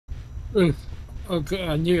Ugh. Okay,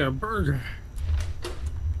 I need a burger.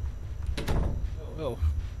 Oh,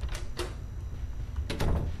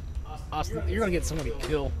 Austin, you're gonna get somebody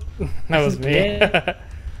killed. That was me. Yeah.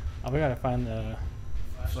 Oh, we gotta find the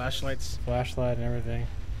Flashlights. flashlight and everything.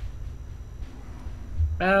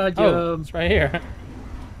 Found Oh, you. it's right here.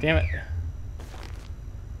 Damn it.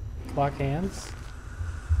 Clock hands?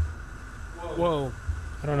 Whoa.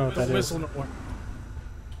 I don't know what that is. Whistle no more.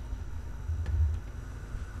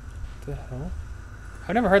 What the hell?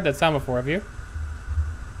 I've never heard that sound before, have you?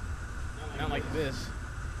 Not like this.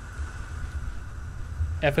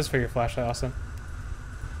 F is for your flashlight, Austin.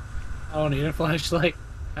 I don't need a flashlight.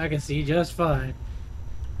 I can see just fine.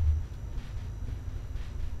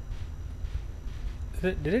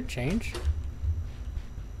 Did it change?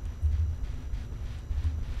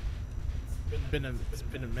 It's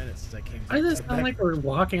been a minute since I came. Why does it back. sound like we're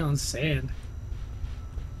walking on sand?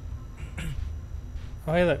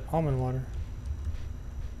 Oh, hey, look, almond water.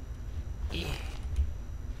 Why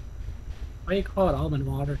do you call it almond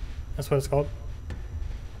water? That's what it's called.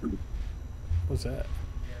 What's that?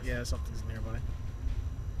 Yeah, something's nearby.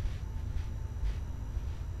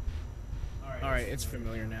 All right, it's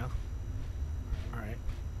familiar now. All right.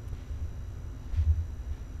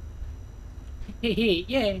 Hee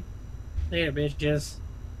yay. There, bitches.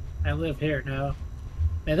 I live here now.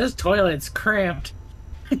 Man, this toilet's cramped.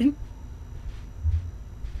 All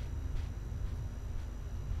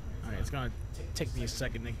right, it's gonna take me a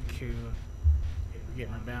second to get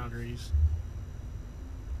my boundaries.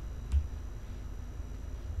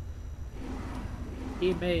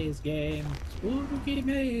 Spooky maze game. Spooky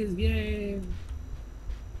maze game.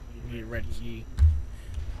 You need a red key.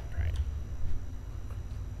 All right.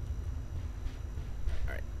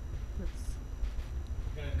 All right.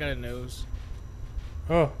 Got a nose.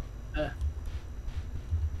 Oh, What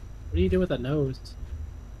do you do with a nose?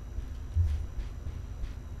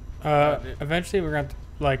 eventually we're gonna have to,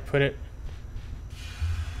 like, put it...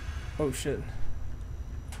 Oh, shit.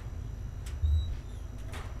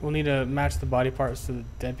 We'll need to match the body parts to the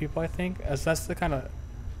dead people, I think. As that's the kind of...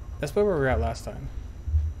 That's where we were at last time.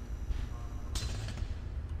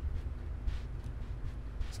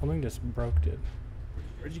 Something just broke, dude.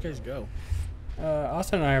 Where'd you guys go?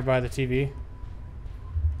 Austin and I are by the TV.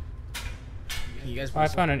 You guys. Oh, I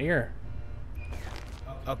found an ear.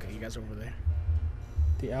 Okay, you guys are over there.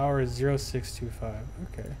 The hour is 0625.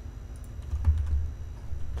 Okay.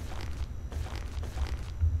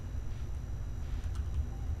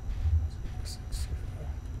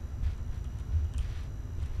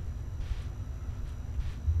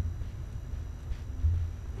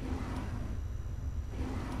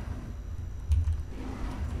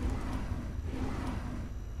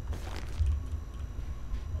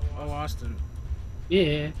 Oh, Austin,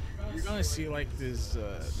 Yeah. you're gonna see like this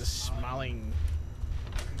smiling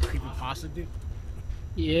creepypasta dude,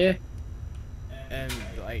 Yeah. and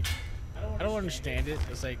like I don't understand it.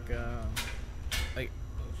 It's like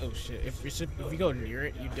oh shit, if you go near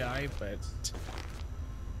it, you die, but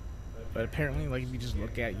apparently like if you just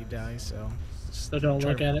look at it, you die. So So don't try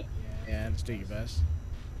look to- at it. Yeah, just do your best.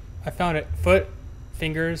 I found it. Foot,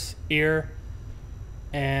 fingers, ear,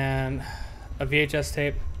 and a VHS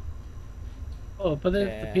tape. Oh, put the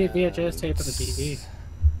VHS tape on the TV.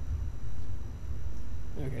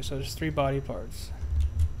 Okay, so there's 3 body parts.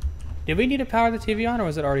 Did we need to power the TV on, or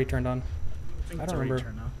was it already turned on? think I it's don't already remember.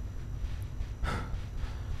 turned on.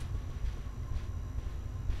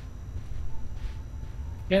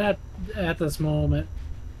 Get at this moment.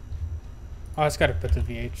 Oh, I just gotta put the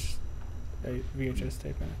VHS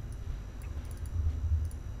tape in it.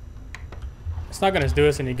 It's not gonna do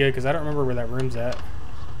us any good because I don't remember where that room's at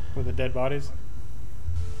with the dead bodies.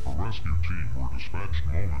 A rescue team were dispatched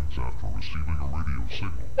moments after receiving a radio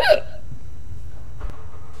signal.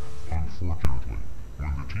 Unfortunately,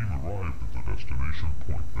 when the team arrived at the destination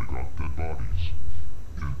point, they got dead bodies.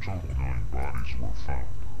 In total, 9 bodies were found.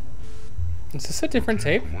 Is this a different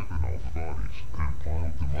tape? Collected all the bodies and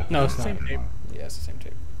piled them up. No, in it's a not. Same tape. Yeah, it's the same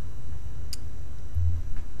tape.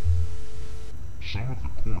 Some of the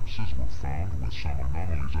corpses were found with some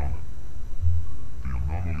anomalies on it. The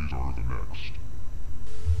anomalies are the next.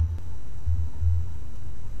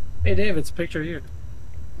 Hey, Dave, it's a picture here.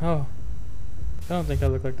 Oh, I don't think I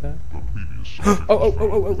look like that. The previous subject Oh, oh, was oh,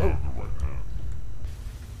 found oh, oh, without oh. the right hand.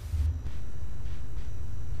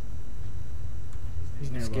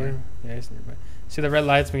 He's nearby. Scary. Yeah, he's nearby. See the red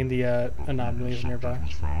lights mean the The anomalies previous nearby. subject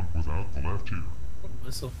was found without the left ear.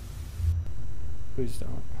 Whistle. Please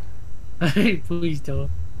don't. Please don't.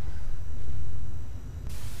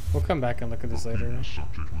 We'll come back and look at this The later. previous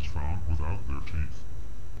subject was found without their teeth.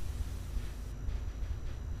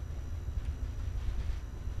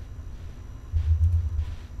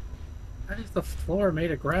 Why is the floor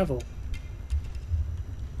made of gravel?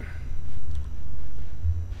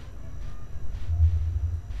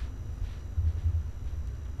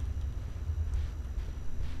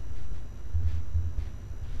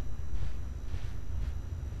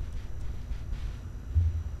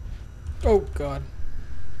 Oh god.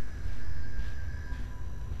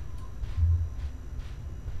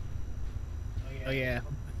 Oh yeah,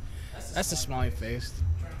 that's the smiling face.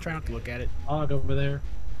 Try not to look at it. Dog over there.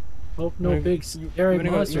 Hope no Wanna- big scary wanna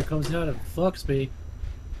go- monster you- comes out and fucks me.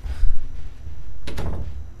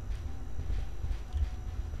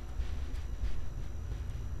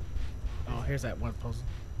 Oh, here's that one puzzle.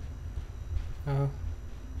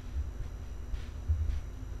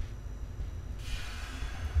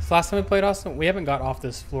 So last time we played, Austin, we haven't got off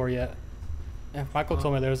this floor yet. And Michael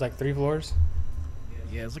told me there was like 3 floors.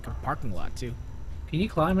 Yeah, it's like a parking lot too. Can you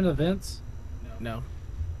climb into vents? No,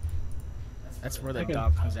 that's where the Okay.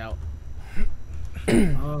 dog comes out.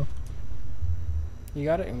 Oh, You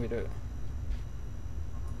got it, and we do it.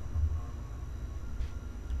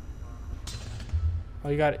 Oh,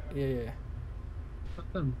 you got it. Yeah, yeah, yeah.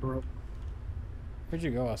 something broke. Where'd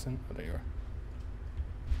you go, Austin? Oh, there you are.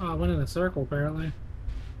 Oh, I went in a circle apparently.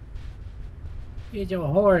 Get your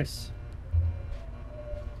horse.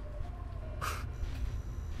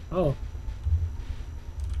 Oh,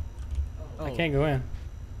 Oh, I can't go in.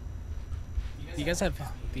 You guys have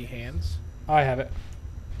the hands? Oh, I have it.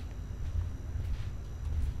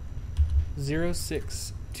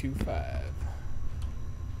 0625.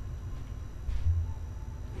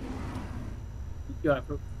 you got.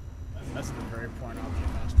 That's a very important object,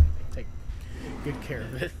 Austin. Take good care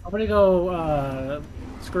of it. I'm gonna go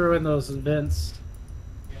screw in those vents.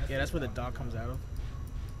 Yeah, that's where the dog comes out of.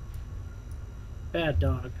 Bad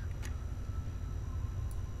dog.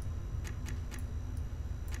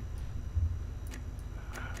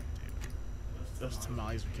 Those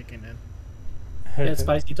tamales are kicking in. Yeah,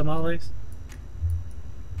 spicy tamales.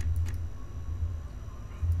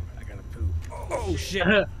 I gotta poop. Oh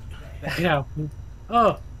shit! Yeah.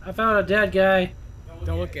 Oh, I found a dead guy.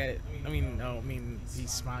 Don't look at it. I mean, no, I mean the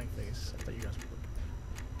smiling face. I thought you guys were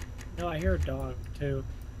looking. No, I hear a dog too.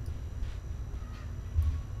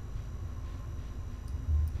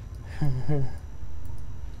 What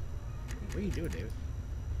are you doing, David?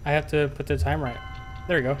 I have to put the time right.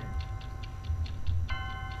 There we go.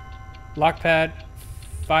 Lockpad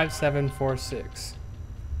 5746.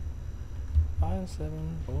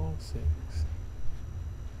 5746.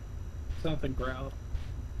 Something growled.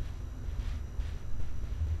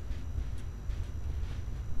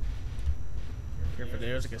 Careful,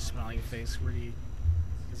 there's like a smiling face. Where do you?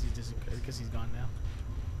 Because he's gone now.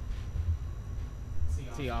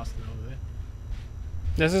 See Austin over there.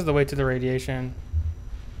 This is the way to the radiation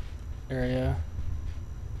area.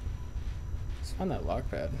 Let's find that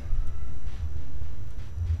lockpad.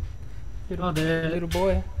 Oh, dead. Little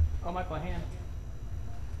boy. Oh, Michael, hand.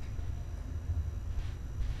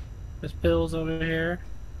 There's pills over here.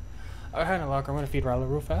 I had a locker. I'm gonna feed Ryla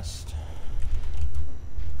real fast.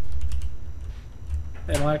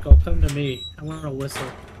 Hey, Michael, come to me. I want to whistle.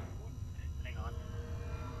 Hang on.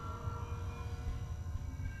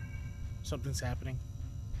 Something's happening.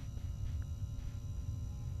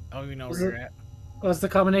 I don't even know where you're at. What's the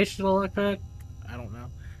combination of lockpad? I don't know.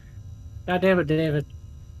 God damn it, David.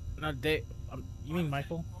 Not Dave. You mean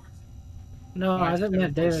Michael? No, I didn't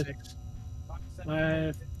mean David. 746.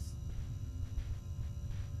 5,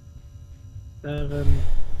 7.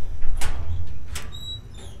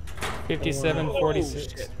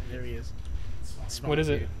 5746. Oh, shit. There he is. What is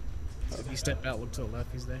it? If you step out, look to the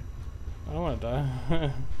left, he's there. I don't want to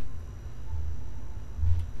die.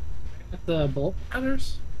 The bolt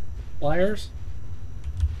cutters? Pliers?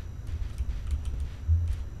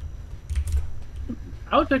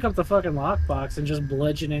 I would pick up the fucking lockbox and just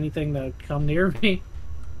bludgeon anything that would come near me.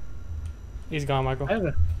 He's gone, Michael. I have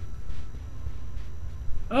a...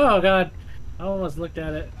 Oh god. I almost looked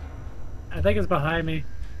at it. I think it's behind me.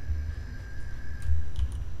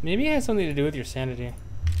 Maybe it has something to do with your sanity.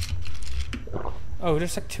 Oh,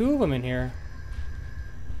 there's like 2 of them in here.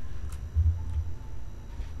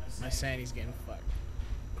 My sanity's getting fucked.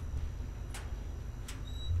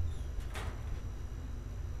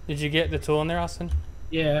 Did you get the tool in there, Austin?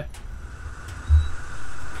 Yeah.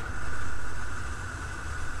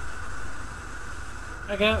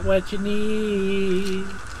 I got what you need.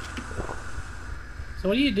 So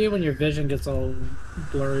what do you do when your vision gets all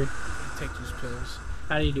blurry? Take these pills.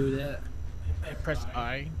 How do you do that? I press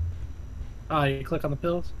I. Oh, you click on the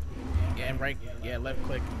pills? Yeah, and right. Yeah, left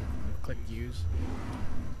click. Click use.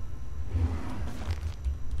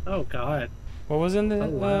 Oh god. What was in the? Oh,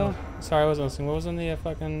 wow. Sorry, I wasn't listening. What was in the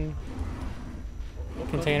fucking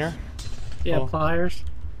container? Yeah, Oh. pliers.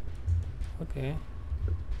 Okay.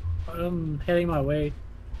 I'm heading my way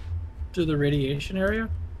to the radiation area.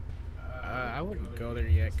 I wouldn't go there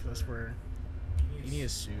yet, cause that's where you need a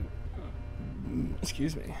suit.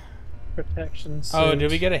 Excuse me. Protection suit. Oh, did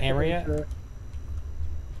we get a hammer yet? Not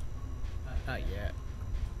yet.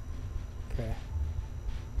 Okay.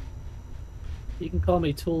 You can call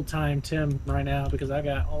me Tool Time Tim right now because I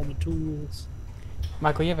got all the tools.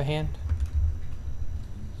 Michael, you have a hand?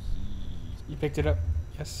 You picked it up?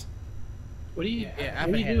 Yes. What do you, Yeah, I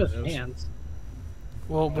what do you have do a with hand of those. hands?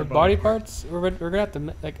 Well, They're with body body parts, we're gonna have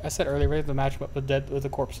to, like I said earlier, we have to match them up with the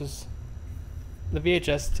corpses. The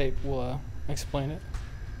VHS tape will explain it.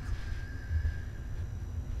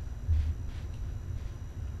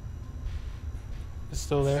 It's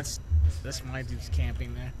still there. That's my dude's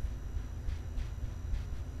camping there.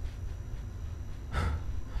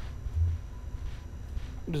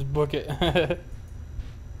 Just book it.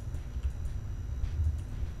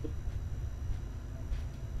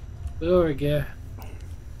 There we go.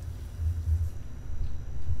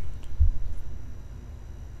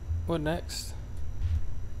 What next?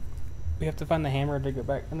 We have to find the hammer to go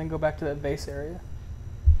back, and then go back to that base area.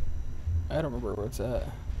 I don't remember where it's at.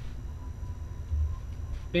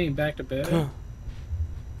 Being back to bed.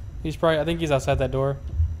 He's probably, I think he's outside that door.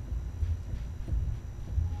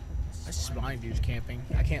 That's just my dude's camping.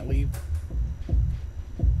 I can't leave.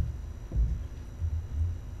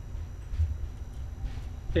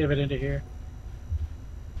 Save it into here.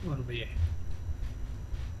 What'll be?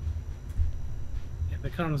 If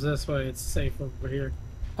it comes this way, it's safe over here.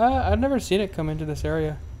 I've never seen it come into this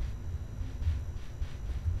area.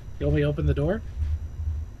 You want me to open the door?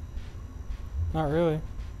 Not really.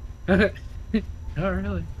 Not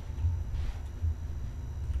really.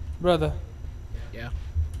 Brother, Yeah,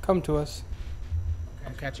 come to us.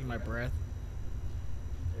 I'm catching my breath.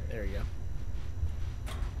 There you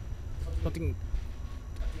go. Something.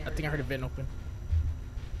 I think I heard a vent open.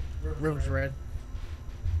 Room's red.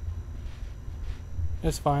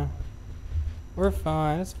 It's fine. We're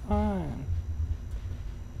fine. It's fine.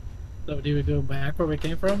 So do we go back where we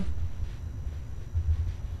came from?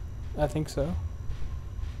 I think so.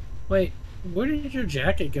 Wait, where did your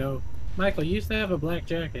jacket go? Michael, you used to have a black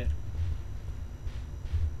jacket.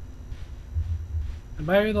 Am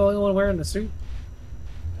I the only one wearing the suit?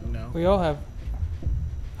 No. We all have.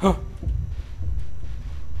 Huh.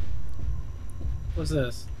 What's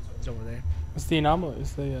this? It's over there. It's the anomaly.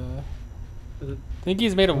 It's the. Is it- I think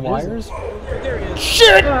he's made of What is wires. There he is.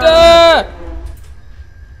 Shit!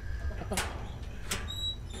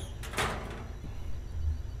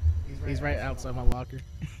 He's right outside my locker.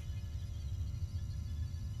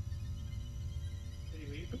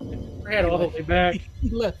 I ran all the way back. He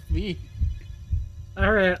left me. I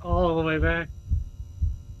ran all the way back.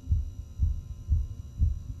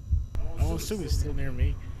 I'll assume he's still near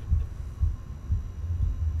me.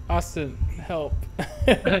 Austin, help.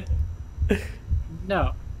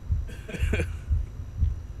 No.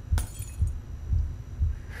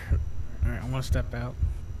 Alright, I'm gonna step out.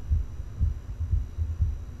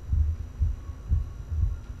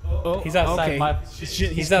 Oh, He's outside okay. my.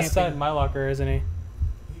 Shit, He's outside camping. my locker, isn't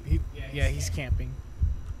he? Yeah, he's camping.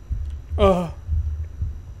 Oh.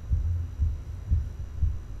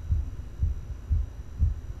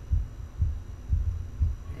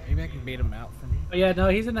 Maybe I can bait him out for me. Oh, yeah, no,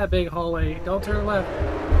 he's in that big hallway. Don't turn left.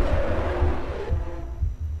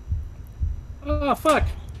 Oh, fuck.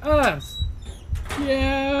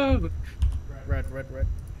 Yeah. Red.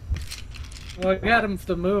 Well, I got him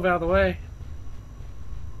to move out of the way.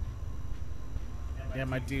 Yeah,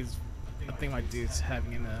 my dude's. I think my dude's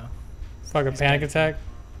having a. Fucking panic attack.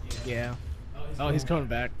 Yeah. Oh, he's coming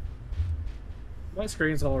back. My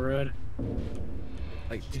screen's all red.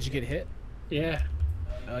 Like, did you get hit? Yeah.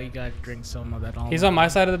 Oh, you gotta drink some of that. He's on my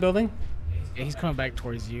side of the building. Yeah, he's coming back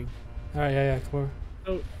towards you. All right, yeah, come over.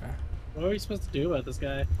 Oh, what are we supposed to do about this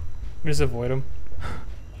guy? Just avoid him.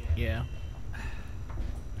 Yeah.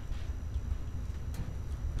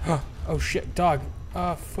 Oh shit, dog.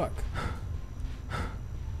 Oh fuck.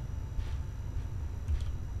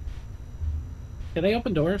 Can they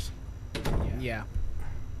open doors? Yeah.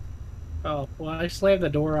 Oh, well, I slammed the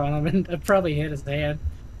door on him and I probably hit his hand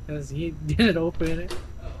because he didn't open it.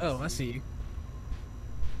 Oh, I see you.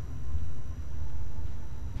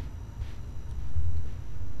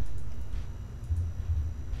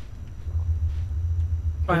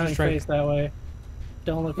 Finally try- face that way.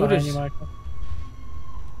 Don't look Who behind does- you, Michael.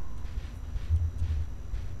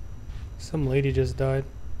 Some lady just died.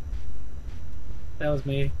 That was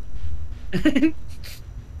me. All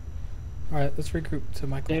right, let's regroup to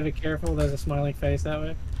Michael. David, careful. There's a smiling face that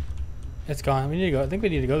way. It's gone. We need to go. I think we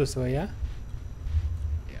need to go this way. Yeah.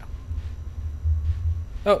 Yeah.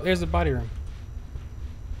 Oh, there's the body room.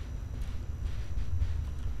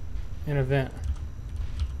 An event.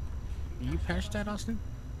 You patched that, Austin?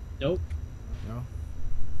 Nope. No.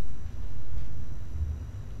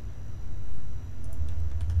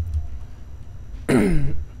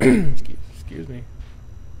 Excuse me.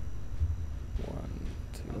 1,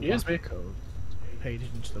 2. Excuse me. Code. Pay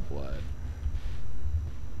attention to the blood.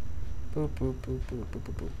 Boop boop boop boop boop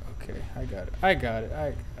boop boop. Okay, I got it. I got it.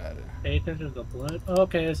 I got it. Pay attention to the blood.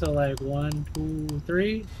 Okay, so like 1, 2,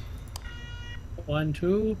 3. 1,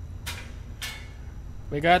 2.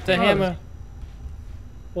 We got the Oh. hammer.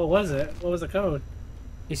 What was it? What was the code?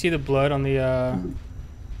 You see the blood on the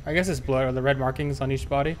I guess it's blood or the red markings on each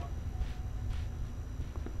body.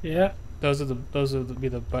 Yeah. Those would be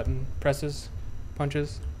the button presses,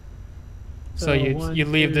 punches. So, So you 1, you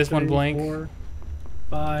leave 2, this one 3, blank. 4,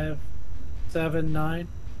 5, 7, 9,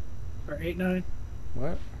 or 8, 9.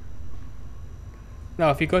 What? No,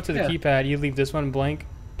 if you go to the Yeah. keypad, you leave this one blank.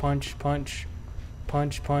 Punch, punch,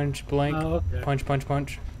 punch, punch, blank. Oh, okay. Punch, punch,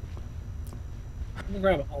 punch. I'm gonna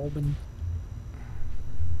grab Alban.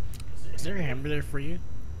 Is there a hammer there for you?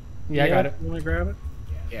 Yeah, I got it. You wanna grab it?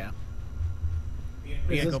 Yeah.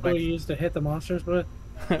 Is this what you used to hit the monsters with?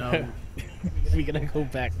 No. We gotta go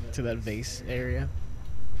back to that vase area.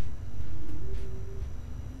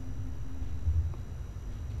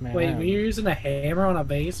 Man, Wait, were you using a hammer on a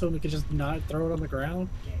vase so we could just not throw it on the ground?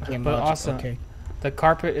 Okay, But also, okay. the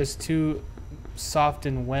carpet is too soft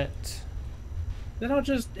and wet. Then I'll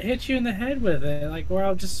just hit you in the head with it, like, or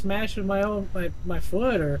I'll just smash with my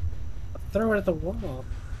foot, or throw it at the wall.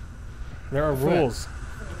 There are rules.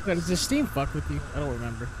 Does the steam fuck with you? I don't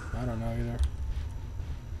remember. I don't know either.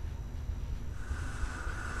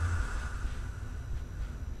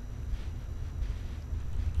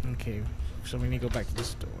 Okay, so we need to go back to the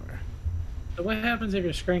store. So what happens if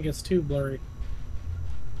your screen gets too blurry?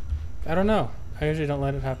 I don't know. I usually don't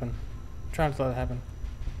let it happen. I'm trying to let it happen.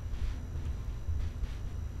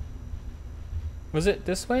 Was it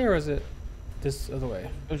this way or is it this other way?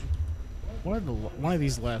 One of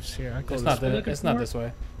these lefts here. I go It's this not way. looking it's not for? this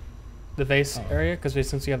way. The vase Oh. area, because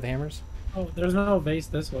since we have the hammers. Oh, there's no vase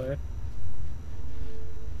this way.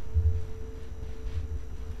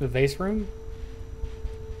 The vase room?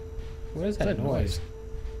 What is that What's that noise?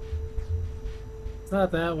 It's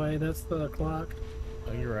not that way. That's the clock.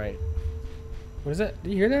 Oh, you're right. What is that? Do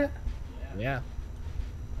you hear that? Yeah.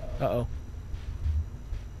 Uh-oh.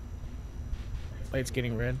 Light's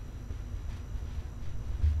getting red.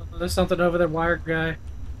 There's something over there, wire guy.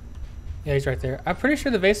 Yeah, he's right there. I'm pretty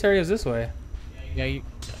sure the vase area is this way. Yeah,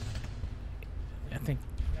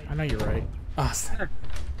 I know you're right. Awesome.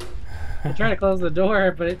 I tried to close the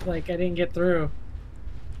door, but it, like, I didn't get through.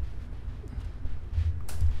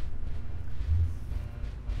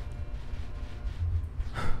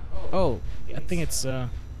 Oh, I think it's To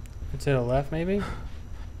the left, maybe?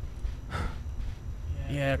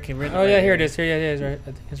 yeah. Okay, we're in the Oh right yeah, here it area. is. Here, yeah, it is. Right.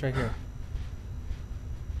 I think it's right here.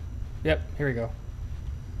 Yep, here we go.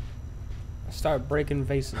 Start breaking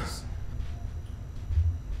vases.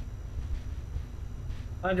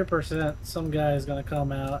 100%, some guy is gonna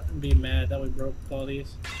come out and be mad that we broke all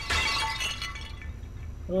these.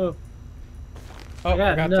 Oh, Oh, I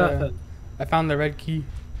got forgot nothing. I found the red key.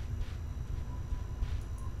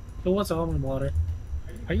 Who wants almond water?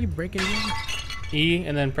 Are you breaking again? E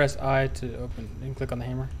and then press I to open and click on the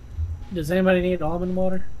hammer. Does anybody need almond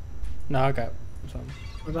water? No, I got some.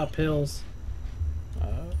 What about pills?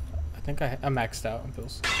 I think I'm maxed out on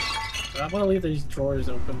pills. I'm gonna leave these drawers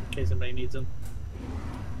open in case anybody needs them.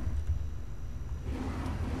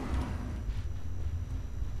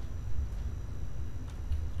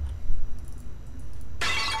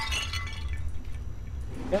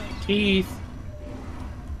 Got teeth.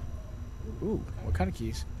 Ooh, what kind of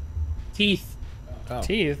keys? Teeth. Oh.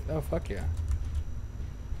 Teeth? Oh fuck yeah.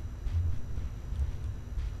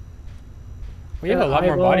 We have a lot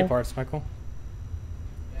more body eyeball. parts, Michael.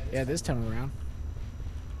 Yeah, this time around.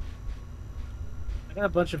 I got a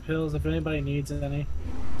bunch of pills if anybody needs any.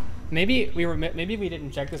 Maybe we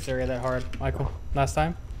didn't check this area that hard, Michael, last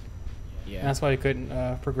time. And Yeah. that's why we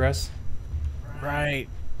couldn't progress. Right.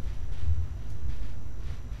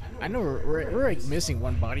 I know we're like missing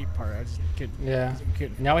one body part. I just Yeah.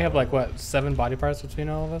 couldn't. Now we have like what, 7 body parts between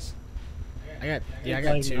all of us? I got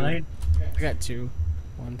Like 2. 9. I got 2.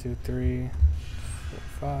 1, 2, 3,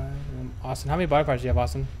 4, 5. Austin, how many body parts do you have,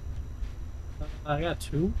 Austin? I got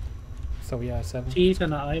 2 So yeah, 7. teeth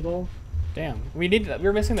and an eyeball. Damn. We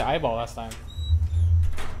were missing the eyeball last time.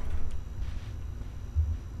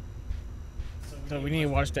 So we need to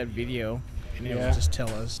watch that video, and it Yeah. will just tell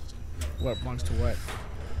us what belongs to what.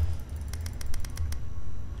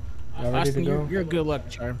 Y'all ready Austin, to go? you're a good luck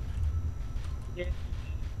charm. Yeah.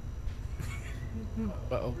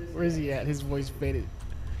 Uh-oh. Where is he at? His voice faded.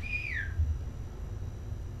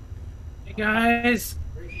 Hey guys,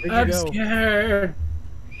 Where'd you I'm go? scared.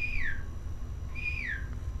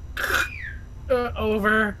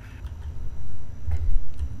 Over.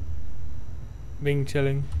 Being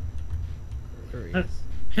chilling. There he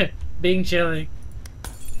is. Being chilly.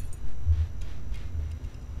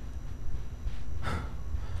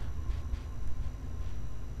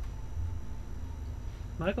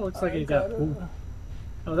 Michael looks like he got poop.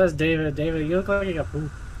 Oh, that's David. David, you look like you got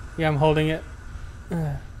poop. Yeah, I'm holding it.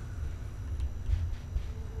 This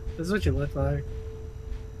is what you look like.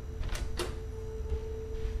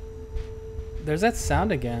 There's that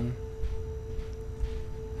sound again.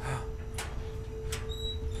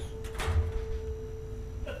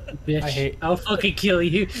 Bitch. I'll fucking kill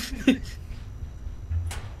you.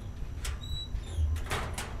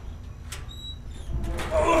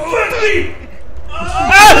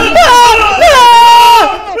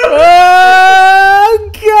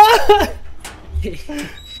 Oh God!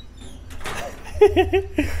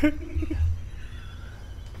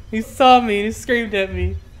 He saw me and he screamed at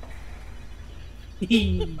me.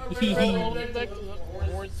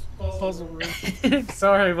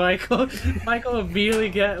 Sorry, Michael. Michael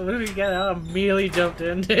immediately out, immediately jumped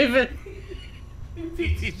in, David.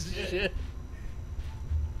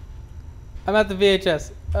 I'm at the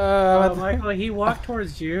VHS. I'm at the- Michael, he walked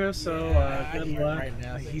towards you, so good luck. Right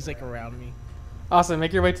now, he's like around me. Awesome,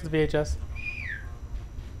 make your way to the VHS.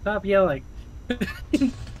 Stop yelling.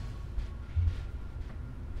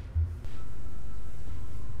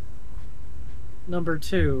 Number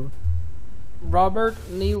 2. Robert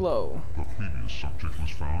Nilo. The previous subject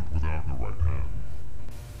was found without her right hand.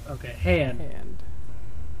 Okay, hand. And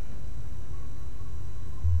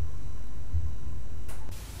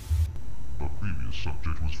The previous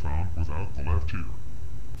subject was found without the left ear.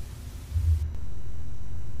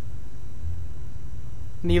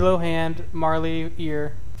 Nilo hand, Marley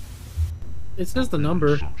ear. It says the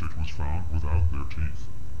number. The subject was found without their teeth.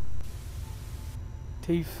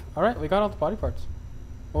 Teeth. Alright, we got all the body parts.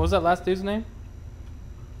 What was that last dude's name?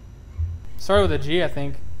 Started with a G, I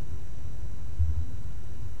think.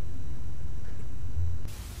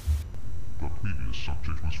 The previous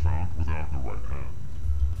subject was found without her right hand.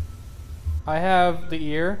 I have the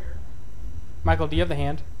ear. Michael, do you have the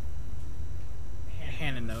hand?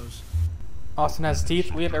 Hand and nose. Austin has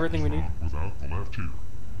teeth. We have everything we need. Without the left ear.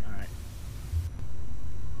 Alright.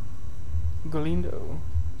 Galindo.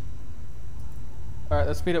 Alright,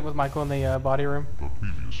 let's meet up with Michael in the body room. The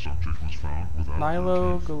previous subject was found without Nilo,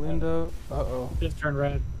 their teeth. Galindo. Uh-oh. Just turned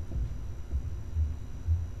red.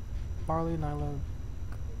 Marley, Nilo,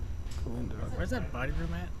 Galindo. Where's that body room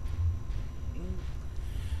at?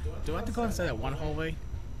 Do I have to go inside that one hallway?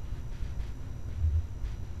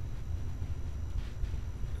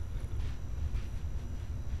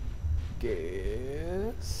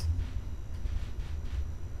 Guess.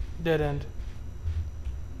 Dead end.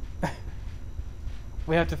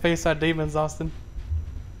 We have to face our demons, Austin.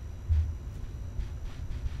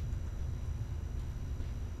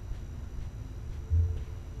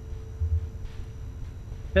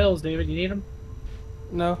 Pills, David, you need them?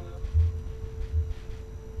 No.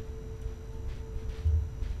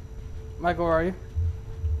 Michael, where are you?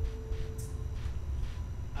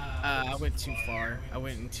 I went too far. I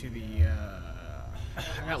went into the,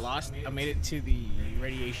 I got lost. I made it to the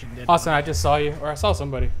radiation dead Austin, body. I just saw you, or I saw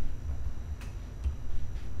somebody.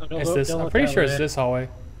 Oh, don't It's look- this. don't I'm look pretty that sure way. it's this hallway.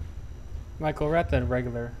 Michael, we're at the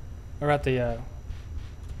regular. We're at the.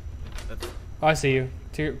 That's- Oh, I see you.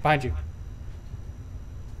 Behind you.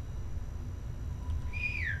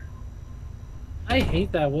 I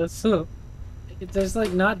hate that whistle. It's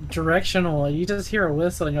like not directional. You just hear a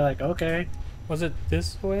whistle and you're like, okay. Was it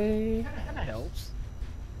this way? Kind of helps.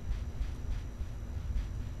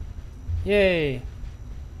 Yay.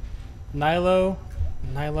 Nilo.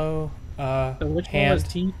 So which one hand. was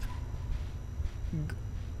teeth?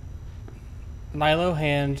 Nilo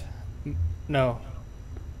hand. No.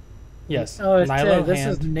 Yes. Oh, it's Nilo this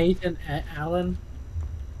hand. is Nathan Allen.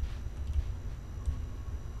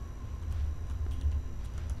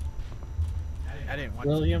 I didn't watch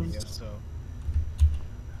Williams. the video, so.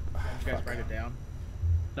 Did you guys write it down?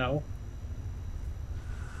 No.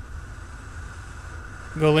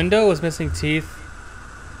 Galindo was missing teeth.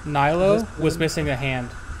 Nilo Was was missing a hand.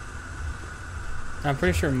 I'm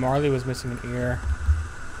pretty sure Marley was missing an ear.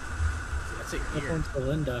 That's it That here. one's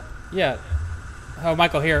Belinda. Yeah. Oh,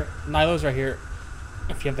 Michael, here. Nilo's right here.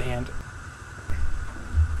 If you have the hand.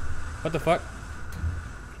 What the fuck?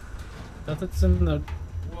 Nothing's in the.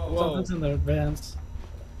 Whoa. Something's in the vents.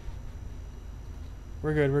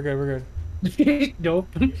 We're good, we're good, we're good. Nope.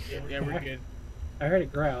 Yeah, we're good. I heard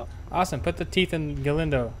it growl. Awesome, put the teeth in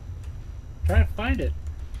Galindo. Trying to find it.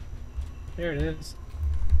 There it is.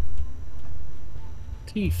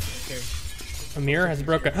 Teeth. A mirror has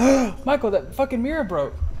broken. Michael, that fucking mirror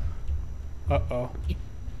broke. Uh-oh.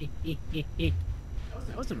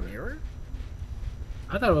 That was a mirror?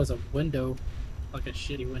 I thought it was a window. Like a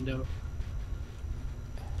shitty window.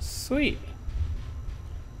 Sweet.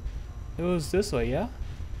 It was this way, yeah?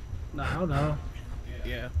 No, I don't know.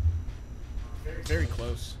 Yeah. Very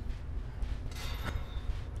close.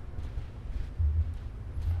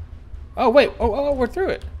 Oh, wait. Oh, we're through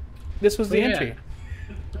it. This was the Yeah. entry.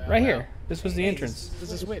 Right here. This was the entrance.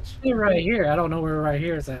 This is a switch. It's right here. I don't know where right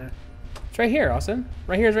here is at. It's right here, Austin.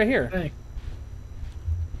 Right here is right here. Hey.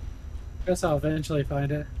 Guess I'll eventually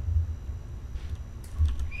find it.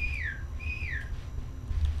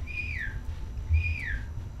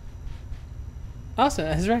 Austin,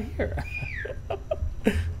 it's right here.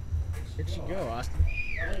 Where'd you go, Austin?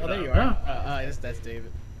 Oh, there you are. That's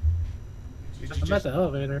David. Did you I'm at just the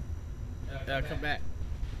elevator. come back?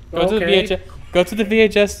 Go to the VHS. Go to the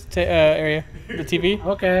VHS area. The TV.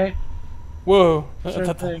 Okay. Whoa.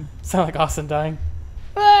 Sure thing. Sound like Austin dying.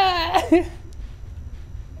 I'm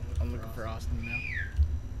looking for Austin now.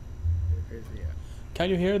 Where's he at? Can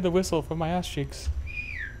you hear the whistle from my ass cheeks?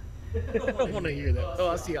 I don't want to hear that. Oh,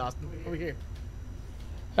 I see Austin over here.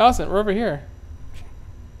 Hey, Austin, we're over here.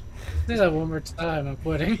 Say that one more time. I'm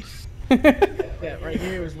quitting. Yeah, right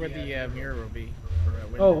here is where the mirror will be. Or,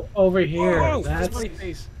 window. Oh, over here. Whoa, That's. my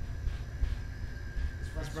face.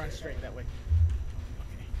 Let's run straight that way.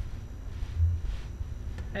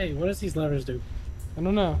 Hey, what does these levers do? I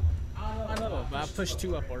don't know. I know, but I pushed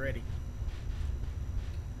 2 up already.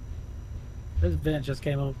 This vent just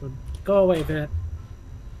came open. Go away, vent.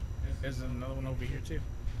 There's another one over here too.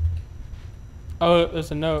 Oh, there's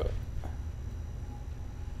a note.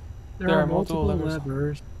 There There are are multiple multiple levers.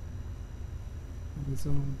 levers. And so,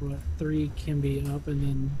 what, 3 can be up, and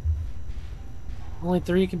then only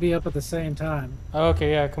 3 can be up at the same time. Oh,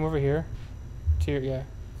 okay, yeah, come over here. To your, yeah.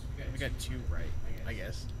 We got 2 right, I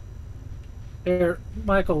guess. Here,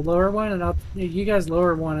 Michael, lower one, and you guys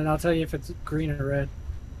lower one, and I'll tell you if it's green or red.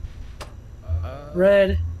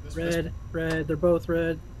 Red, red, red. They're both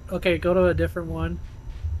red. Okay, go to a different one.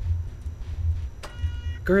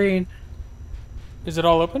 Green. Is it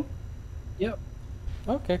all open? Yep.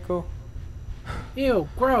 Okay, cool. Ew,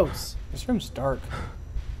 gross. This room's dark.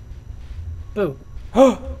 Boo.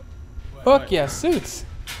 Fuck yeah, suits.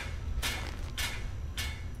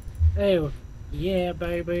 Ew. Yeah,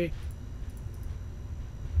 baby.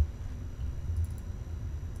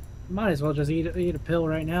 Might as well just eat a pill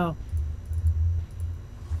right now.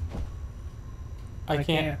 I I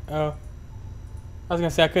can't. Oh. I was gonna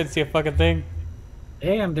say I couldn't see a fucking thing.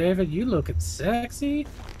 Damn, David, you looking sexy.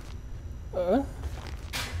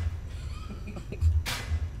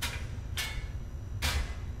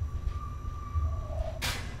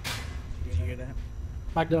 Did you hear that?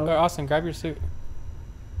 Mike, No. Austin, grab your suit.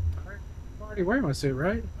 I'm already wearing my suit,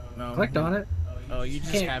 right? No. Clicked on it. Oh, you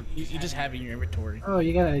just Can't- have you just have it in your inventory. Oh,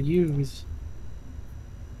 you gotta use.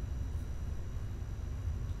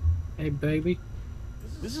 Hey, baby.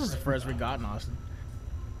 This is the first we got in Austin.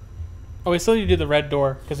 Oh, we still need to do the red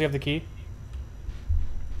door because we have the key.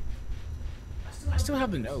 I still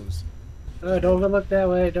have the nose. Oh, don't look that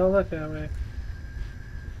way. Don't look that way.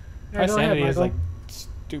 My Yeah, go ahead, sanity is like Michael.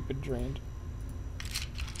 stupid drained.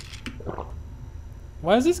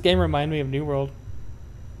 Why does this game remind me of New World?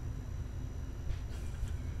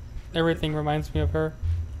 Everything reminds me of her.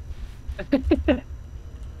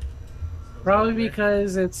 Probably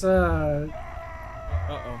because it's Uh-oh.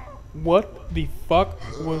 What the fuck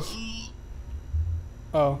was?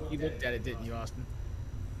 Oh, You looked at it, didn't you, Austin?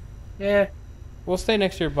 yeah. we'll stay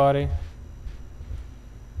next to your body.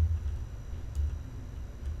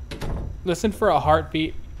 Listen for a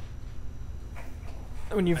heartbeat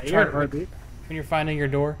when you've I hear a tried, heartbeat. when you're finding your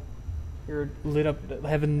door, your lit up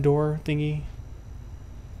heaven door thingy.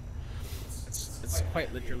 It's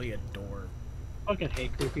quite literally a door. Fucking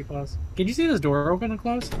hate creepypasta. Can you see this door open and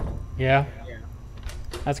close? Yeah, Yeah.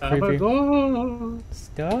 that's I'm a creepy. ghost.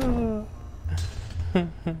 Stop.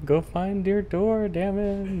 Go find your door, damn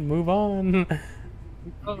it. Move on.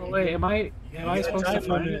 Oh wait, am I supposed to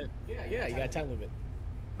find it? Yeah, you got time limit.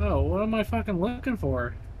 Oh, what am I fucking looking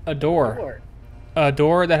for? A door. a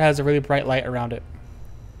door that has a really bright light around it.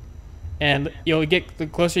 And you'll get, the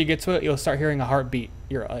closer you get to it, you'll start hearing a heartbeat.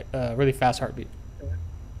 A really fast heartbeat.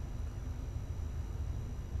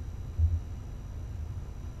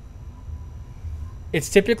 It's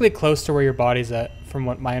typically close to where your body's at, from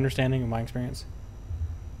what my understanding and my experience.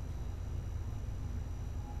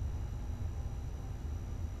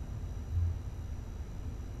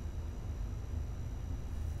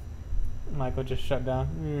 Michael just shut down.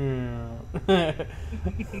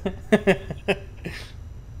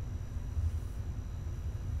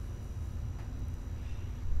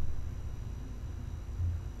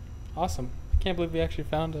 Awesome. I can't believe we actually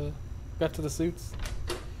got to the suits.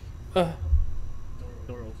 Door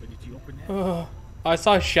open. Did you open that? Oh, I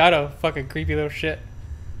saw a shadow. Fucking creepy little shit.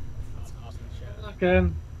 That's awesome. Shadow.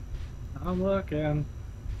 Looking. I'm looking.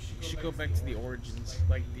 You should go back to the origins,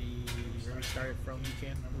 like where we started from. You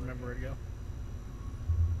can't remember where to go.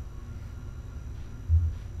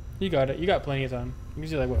 You got it. You got plenty of time. You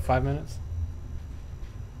can do like, what, 5 minutes?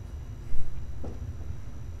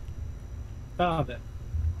 Found it.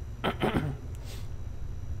 I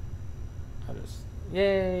just...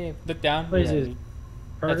 Yay! Look down. What is Yeah, it?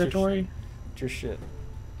 Purgatory? It's your shit.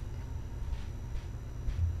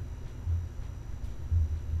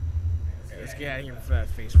 Yeah, let's get out of here before that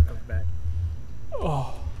face comes back.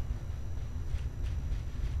 Oh.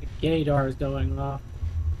 The gaydar is going off.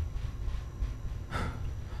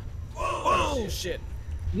 Oh shit!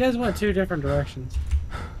 You guys went 2 different directions.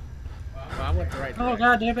 Well, I went the right Oh, direction.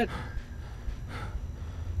 god damn it.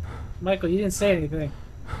 Michael, you didn't say anything.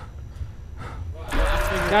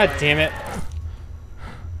 God damn it.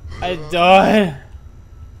 I died.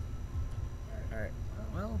 Alright.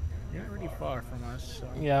 Well, you're not really far from us, so.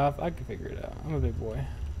 Yeah, I can figure it out. I'm a big boy.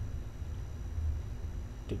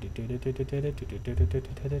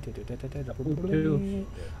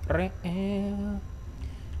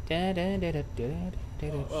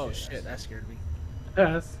 Oh shit, that scared me.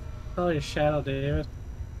 Yes. Probably a shadow, David.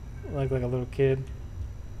 Like a little kid.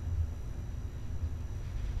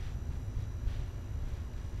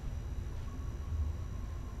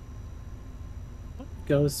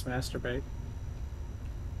 Ghosts masturbate.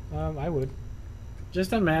 I would.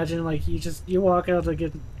 Just imagine, like, you walk out to go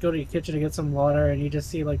to your kitchen to get some water, and you just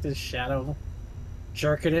see like this shadow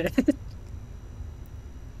jerking it.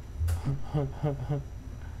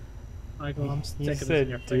 Michael, I'm You sticking this in said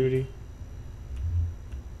your face. duty.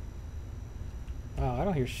 Oh, I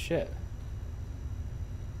don't hear shit.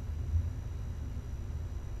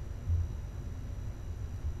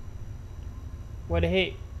 What a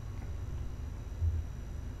hate.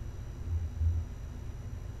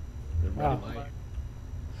 The red Wow. light.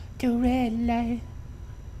 The red light.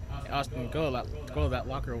 Austin, go to that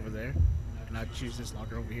locker over there, and I'll choose this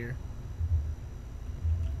locker over here.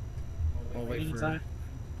 We'll wait Inside.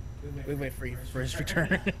 for his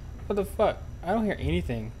return. What the fuck? I don't hear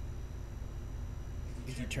anything.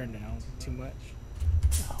 Did you turn down too much?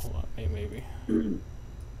 Oh, hold on, maybe.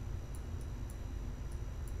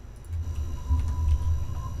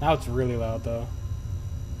 Now it's really loud though.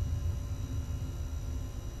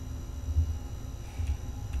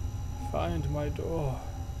 Find my door.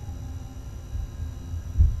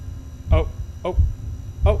 Oh, oh,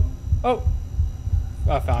 oh, oh!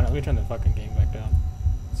 I found it. Let me turn the fucking game back down.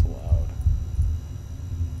 It's loud.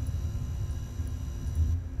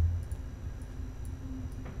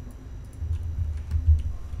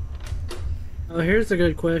 Oh, here's a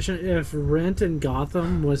good question. If rent in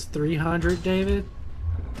Gotham was $300, David,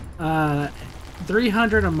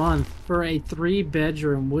 300 a month for a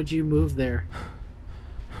 3-bedroom, would you move there?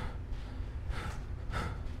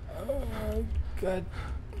 God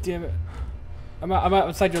damn it. I'm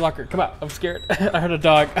outside your locker. Come out. I'm scared. I heard a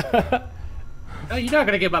dog. Oh, you're not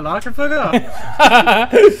gonna get my locker, fuck off.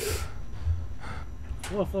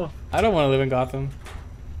 Woof, woof. I don't want to live in Gotham.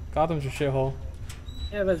 Gotham's a shithole.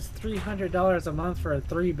 Yeah, but it's $300 a month for a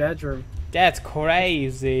 3-bedroom. That's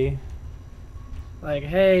crazy. Like,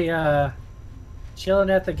 hey, chilling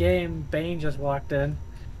at the game, Bane just walked in.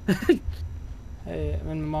 Hey, I'm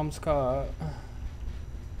in my mom's car.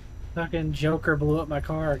 Fucking Joker blew up my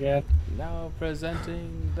car again. Now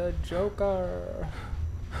presenting the Joker.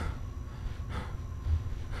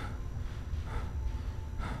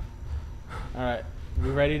 Alright, we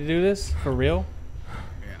ready to do this? For real?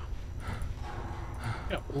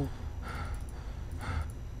 Yeah. Ooh.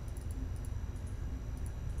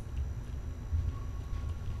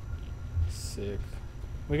 Sick.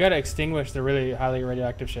 We gotta extinguish the really highly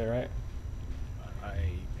radioactive shit, right?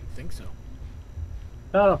 I think so.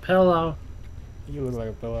 Found a pillow. You look like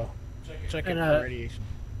a pillow. Check it And, for radiation.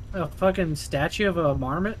 A fucking statue of a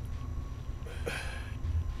marmot.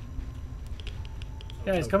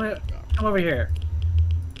 Guys, come here. Come over here.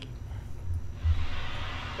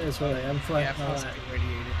 This way. I'm flying. Yeah, I found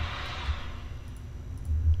radiated.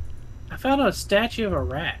 I found a statue of a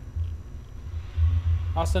rat.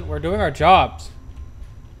 Austin, we're doing our jobs.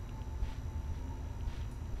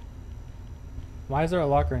 Why is there a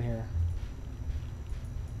locker in here?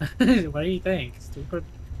 What do you think? Stupid.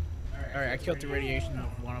 Alright, I killed the radiation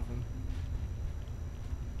of one of them.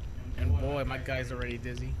 And boy, my guy's already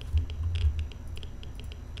dizzy.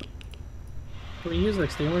 Can we use the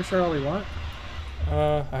extinguisher all we want?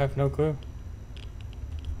 I have no clue.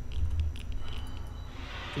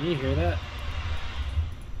 Can you hear that?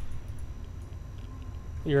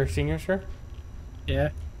 You're a senior, sure? Yeah.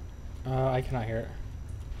 I cannot hear it.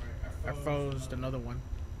 I froze another one.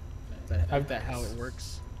 I've- That how it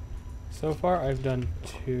works. So far, I've done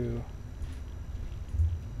 2.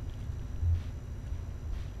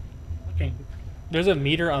 Okay. There's a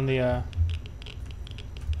meter on the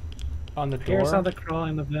Here's how door. they're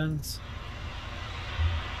crawling the vents.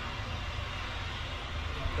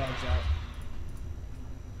 Dogs out.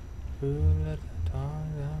 Who let the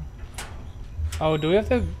dogs out? Oh, do we have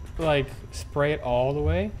to like spray it all the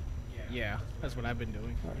way? Yeah, that's what I've been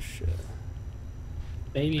doing. Oh shit.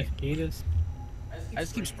 Baby fetus. I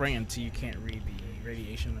just keep spraying until you can't read the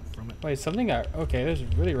radiation from it. Wait, something got okay. There's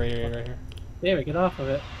really radiated right here. David, get off of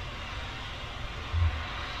it.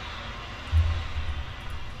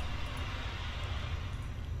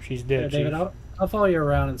 She's There, dead. David, Chief. I'll follow you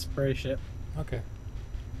around and spray shit. Okay.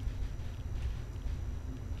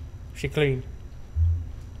 She clean.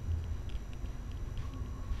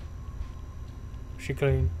 She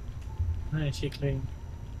clean. Nice, she clean.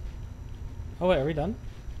 Oh wait, are we done?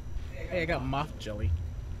 Hey, I got moth jelly.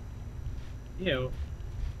 Ew.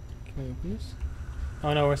 Can we open this?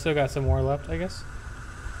 Oh no, we still got some more left, I guess.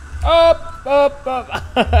 Up, up, up.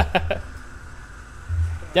 That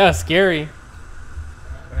was scary.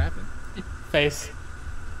 What happened? Face.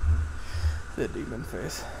 The demon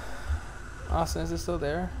face. Austin, is it still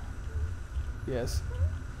there? Yes.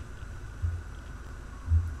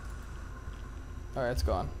 Alright, it's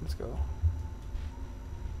gone. Let's go.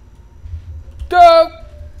 Go!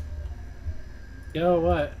 Yo,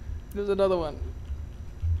 what? There's another one.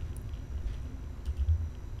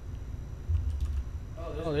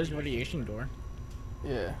 Oh, there's a radiation door.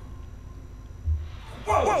 Yeah.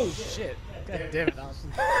 Whoa, shit. God damn it,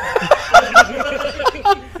 Austin.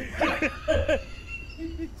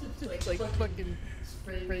 It's like fucking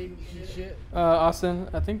spraying and shit. Austin,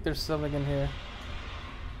 I think there's something in here.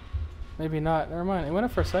 Maybe not. Never mind. It went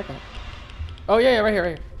up for a second. Oh, yeah, right here,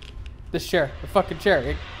 right here. This chair. The fucking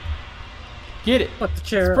chair. Get it. Fuck the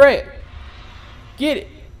chair. Spray it. Get it.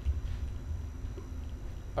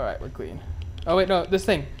 Alright, we're clean. Oh, wait, no. This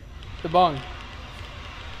thing. The bong.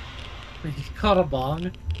 You caught a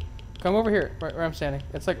bong? Come over here, right where I'm standing.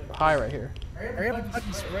 It's like high right here. Hurry up and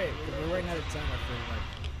fucking spray it, because we're running out of time, I feel like.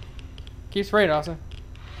 Keep spraying, Austin.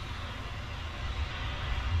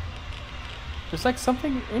 There's like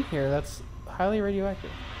something in here that's highly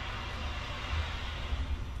radioactive.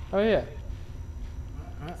 Oh, yeah.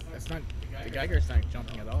 It's not, the Geiger's not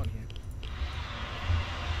jumping at all in here.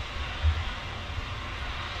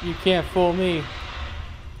 You can't fool me.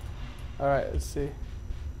 Alright, let's see.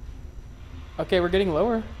 Okay, we're getting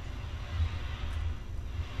lower.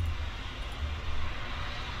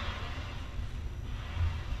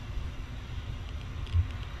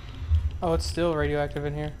 Oh, it's still radioactive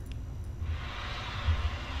in here.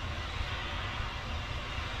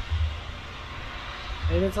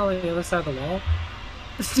 Maybe it's on the other side of the wall.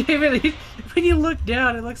 David, when you look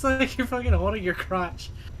down, it looks like you're fucking holding your crotch.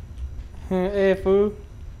 Hey, foo.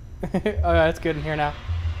 Oh, yeah, it's good in here now.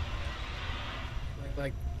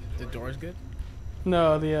 Like, the door's good?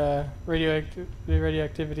 No, the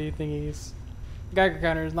radioactivity thingies. Geiger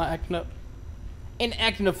counter is not acting up. Ain't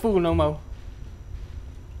acting a fool no more.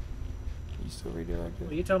 You still radioactive?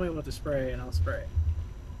 Well, you tell me what to spray and I'll spray.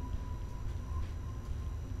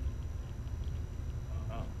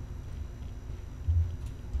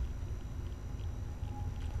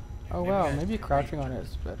 Oh wow, maybe crouching on it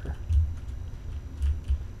is better.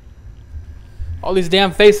 All these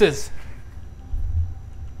damn faces.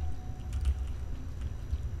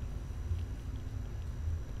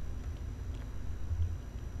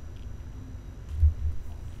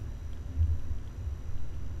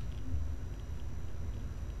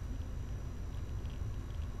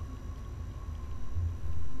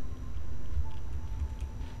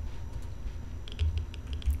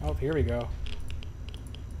 Oh, here we go.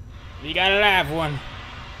 We got a live one.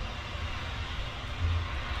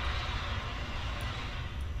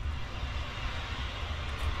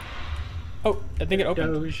 Oh, I think it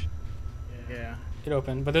opened. Doge. Yeah. It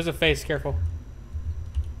opened, but there's a face. Careful.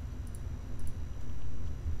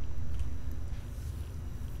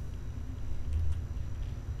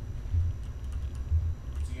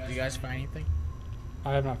 Did you guys find anything?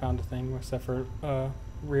 I have not found a thing except for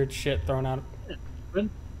weird shit thrown out.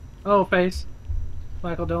 Oh, face.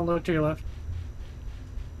 Michael, don't look to your left.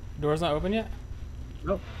 Door's not open yet?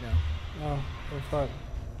 Nope. No. Oh, oh fuck.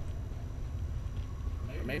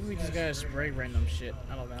 Maybe we just gotta spray random shit.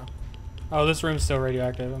 I don't know. Oh, this room's still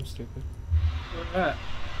radioactive. I'm stupid. Where at?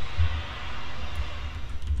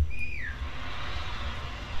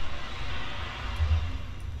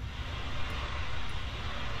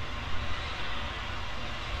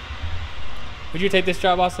 Would you take this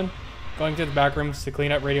job, Austin? Going to the back rooms to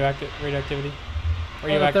clean up radioactivity?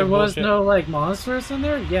 If there was no, like, monsters in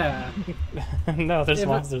there? Yeah. No, there's Yeah,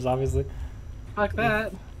 but- monsters, obviously. Fuck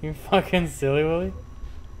that. You fucking silly Willy.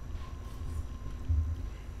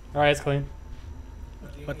 Alright, it's clean.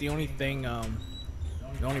 But the only thing, the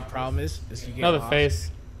only problem is you get Another lost.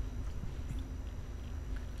 face.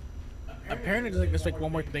 Apparently, there's like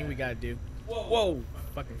one more thing we gotta do. Whoa!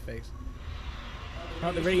 Fucking face.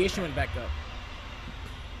 Oh, the radiation went back up.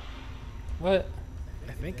 What?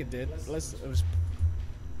 I think it did. It was.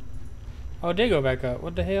 Oh, it did go back up.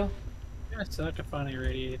 What the hell? I suck at finding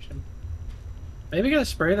radiation. Maybe you gotta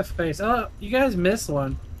spray the face. Oh, you guys missed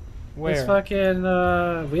one. Where? This fucking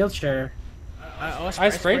wheelchair. I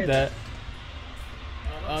sprayed that.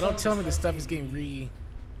 Don't tell me the stuff is getting Reignited.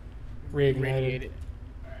 radiated.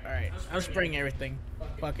 Alright, I'm spraying everything.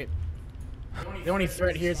 Fuck it. The only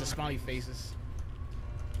threat here is the smiley faces.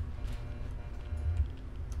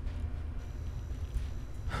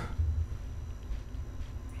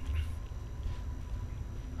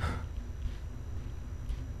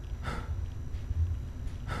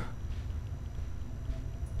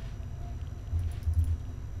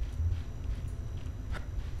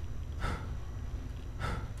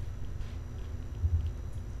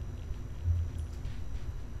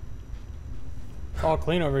 It's all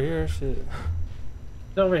clean over here. Shit.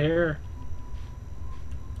 It's over here.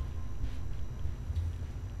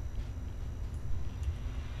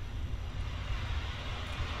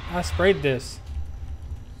 I sprayed this.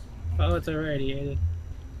 Oh, it's irradiated.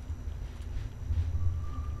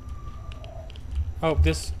 Oh,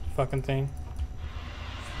 this fucking thing.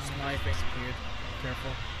 Smiley face appeared.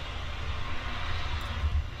 Careful.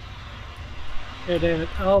 Here, David.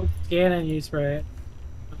 I'll scan and you spray it.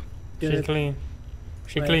 She's Good. clean.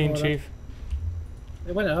 She Wait, clean, hold up. Chief.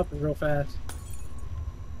 It went up real fast.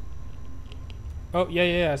 Oh,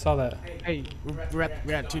 yeah, I saw that. Hey, we're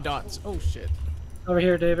at 2 dots. Oh shit. Over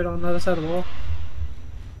here, David, on the other side of the wall.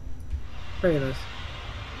 Spray this.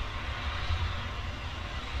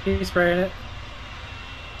 Keep spraying it.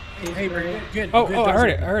 Keep Hey, spraying it. good. Oh, good, I doors heard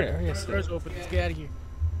it. open. I heard it. Yes. Doors open. Let's get out of here.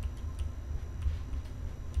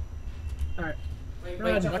 Alright.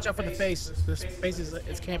 Wait, watch out for the face. This face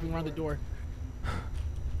is camping around the door.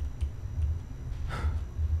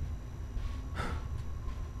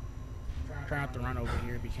 Try not to run over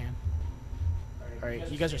here if you can.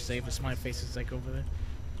 Alright, you guys are safe. The smiley face is like over there.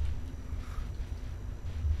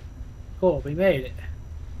 Cool, we made it.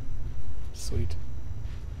 Sweet.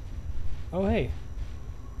 Oh, hey.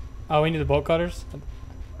 Oh, we need the bolt cutters?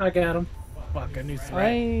 I got him. Fuck, a new threat.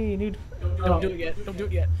 Hey, dude. Don't do it yet. Don't do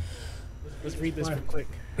it yet. Let's read this real quick.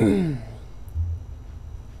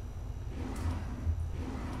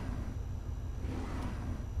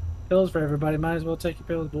 Pills for everybody. Might as well take your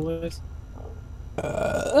pills, boys.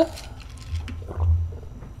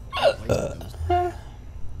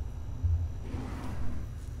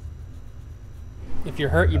 If you're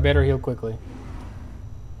hurt, you better heal quickly.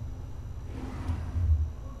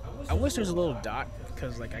 I wish there was a little dot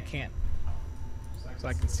because like I can't, so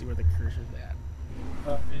I can see where the cursor's at.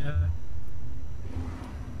 Oh, yeah.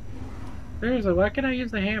 Seriously, why can't I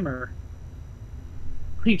use the hammer?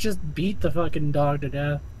 We just beat the fucking dog to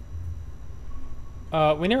death.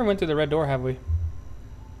 We never went through the red door, have we?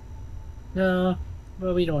 No,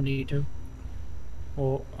 well, we don't need to.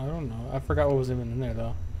 Well, I don't know. I forgot what was even in there,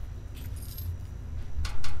 though.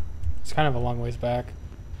 It's kind of a long ways back.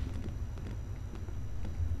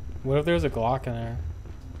 What if there was a Glock in there?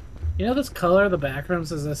 You know this color of the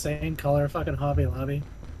backrooms is the same color fucking Hobby Lobby?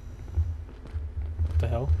 What the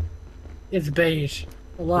hell? It's beige.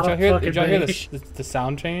 A lot Did of y'all fucking hear beige. the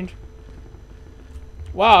sound change?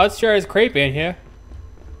 Wow, it sure is creepy in here.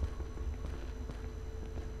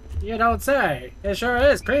 You don't say. It sure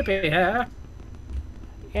is creepy, huh?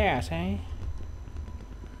 Yes, eh?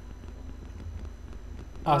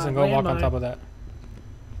 Austin, go landmine. walk on top of that.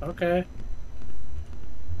 Okay.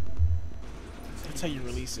 how you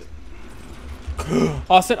release it.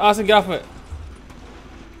 Austin, get off of it.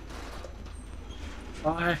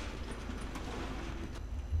 Why?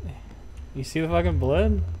 You see the fucking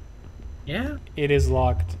blood? Yeah. It is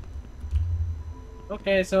locked.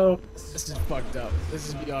 Okay, so This is fucked up. This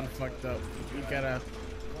is beyond fucked up. We gotta.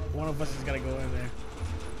 One of us has gotta go in there.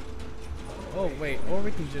 Oh wait, or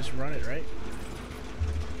we can just run it, right?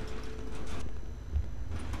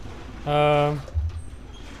 No,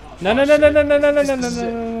 no, no, no, no, no, no, no, no, no,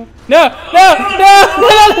 no, no.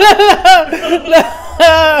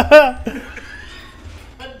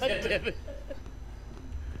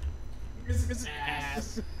 This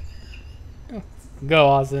ass. Go,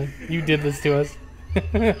 Austin. You did this to us.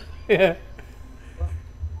 Yeah.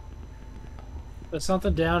 there's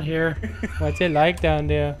something down here. What's it like down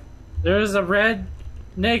there? There's a red,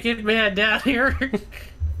 naked man down here. For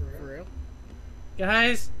real?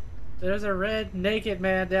 Guys, there's a red, naked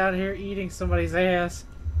man down here eating somebody's ass.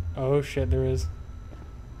 Oh shit, there is.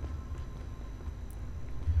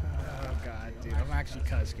 Oh god, dude, I'm actually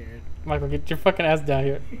kinda scared. Michael, get your fucking ass down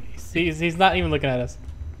here. He's not even looking at us.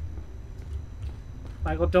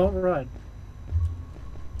 Michael, don't run.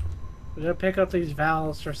 We're gonna pick up these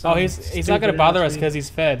valves for Oh, something. he's not gonna bother us because he's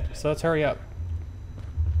fed. So let's hurry up.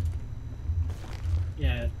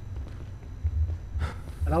 Yeah.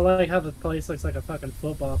 I don't like how the place looks like a fucking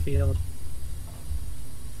football field.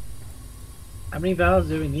 How many valves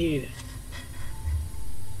do we need?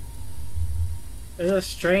 There's a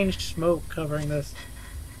strange smoke covering this.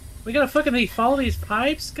 We gotta fucking follow these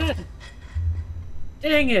pipes? God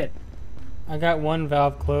dang it! I got one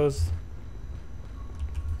valve closed.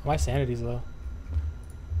 My sanity's low.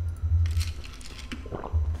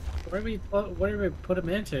 Where do we put them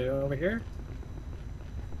into? Over here?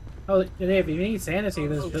 Oh, Dave, if you need sanity,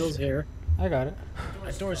 there's pills here. I got it.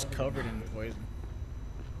 My door's covered in poison.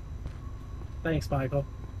 Thanks, Michael.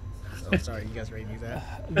 Oh, sorry, you guys ready to do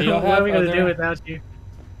that? Do y'all What are we gonna other- do without you?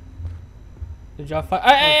 Did y'all find?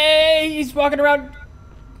 Hey, he's walking around.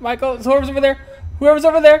 Michael, whoever's over there. Whoever's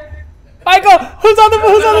over there. Michael, who's on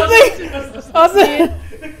the thing? Austin.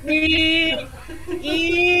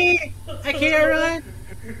 I can't run.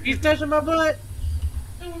 He's touching my butt.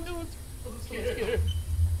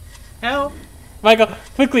 Help! Michael,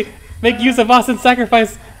 quickly make use of Austin's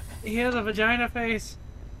sacrifice. He has a vagina face.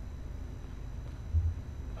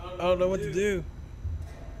 I don't know what to do.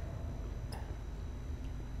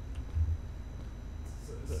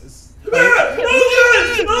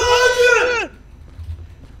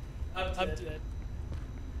 I'm dead.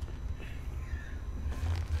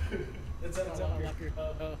 It's up a locker.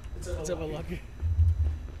 It's up a locker.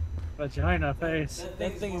 Vagina face.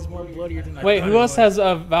 That thing is more bloodier than I Wait, thought who it else was.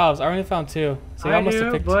 has valves? I only found two. So I must have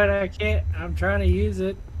do, picked. but I can't. I'm trying to use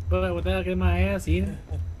it, but without getting my ass eaten.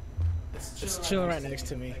 It's chilling right next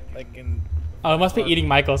to me, like in. Oh, it must be eating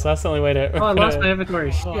Michael. So that's the only way to. Oh, I lost my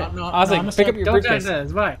inventory. Shit. Oh, no, I was like, I'm pick up your Don't touch briefcase.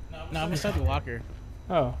 this. Bye. No, I'm inside the locker.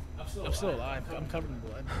 Oh. I'm still alive. I'm covered in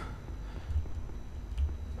blood.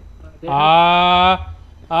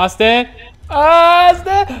 Austin.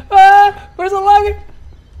 Where's the locker?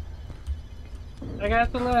 I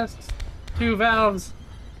got the last 2 valves.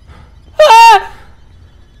 I'm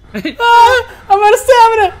out of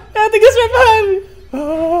stamina. I think it's right behind me.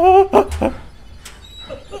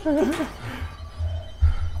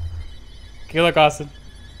 Good luck, Austin.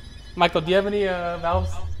 Michael, do you have any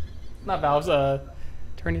valves? Not valves,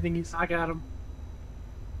 turny thingies? I got him.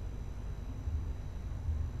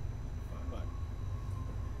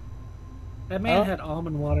 That man Oh. had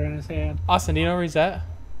almond water in his hand. Austin, do you know where he's at?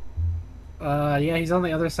 Yeah, he's on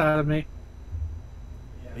the other side of me.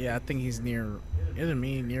 Yeah, I think he's near either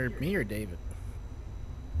near me or David.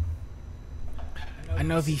 I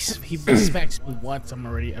know if he smacks me once,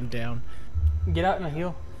 I'm down. Get out and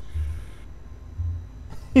heal.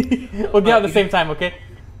 We'll get out at the same time, okay?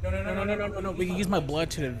 No. We can use my blood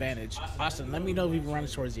to the advantage. Austin, let me know if he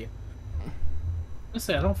runs towards you.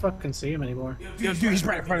 Listen, I don't fucking see him anymore. Yo, dude, he's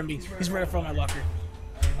right in front of me. He's right in front of my locker.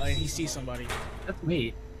 He sees somebody. That's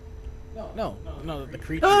me. No, the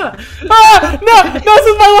creature. Ah! No, this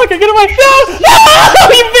is my locker. Get away! No,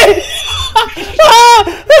 you bitch!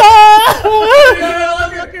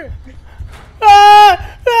 Locker.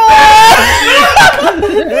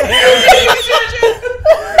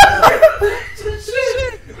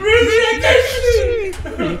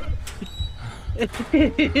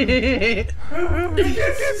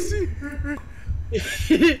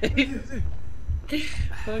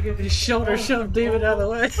 Fucking his shoulder shoved David out of the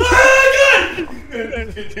way.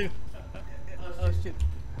 Oh shit.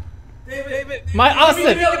 David. My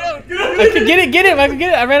Austin! I can get it, I can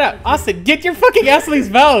get it. I ran out. Austin, get your fucking ass to these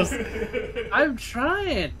valves. I'm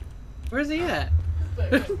trying. Where's he at?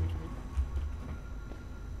 Where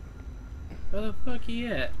the fuck he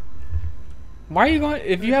at? Why are you going?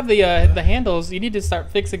 If you have the handles, you need to start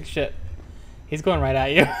fixing shit. He's going right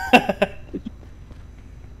at you.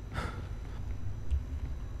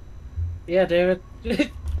 Yeah, David.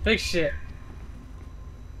 Fix shit.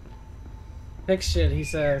 Fix shit, he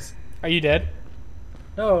says. Are you dead?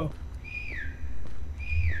 No.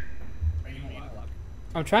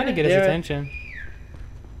 I'm trying to get his attention.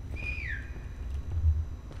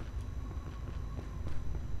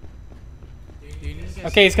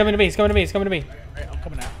 Okay, he's coming to me. He's coming to me. He's coming to me. Alright, I'm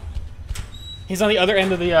coming out. He's on the other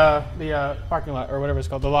end of the parking lot or whatever it's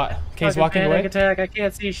called, the lot. Okay, he's walking away. Attack. I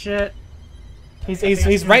can't see shit.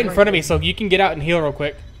 He's right in front of me, so you can get out and heal real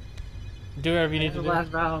quick. Do whatever you need to The do. last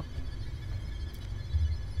valve.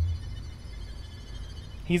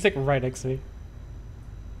 He's like right next to me.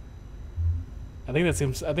 I think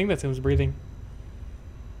that's him breathing.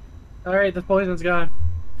 All right, the poison's gone.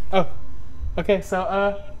 Oh, okay.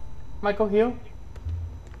 So Michael, heal.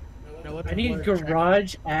 I need a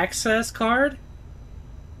garage access card.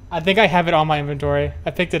 I think I have it on my inventory.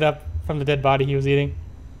 I picked it up from the dead body he was eating.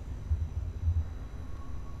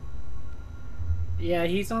 Yeah,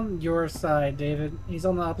 he's on your side, David. He's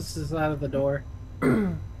on the opposite side of the door.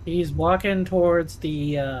 He's walking towards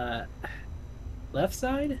the left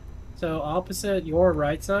side, so opposite your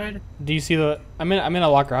right side. Do you see the? I'm in a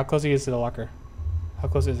locker. How close he is to the locker? How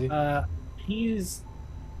close is he? He's.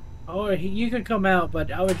 Oh, you could come out,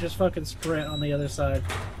 but I would just fucking sprint on the other side.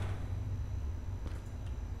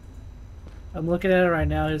 I'm looking at it right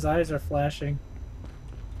now. His eyes are flashing.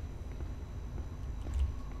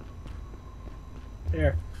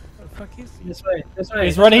 Here. What the fuck is he? This way. This way.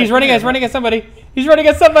 He's running. He's running at somebody. He's running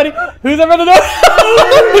at somebody. Who's over the door?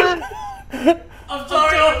 I'm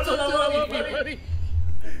sorry, buddy.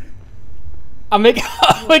 I'm making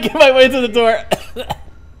my way to the door.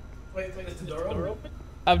 Wait, is the door open?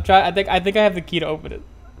 I'm trying. I think I have the key to open it.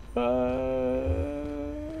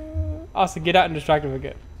 Austin, get out and distract him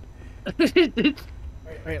again.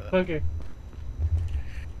 Wait, Okay.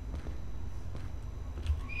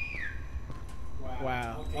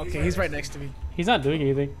 wow. Okay, he's right next to me. He's not doing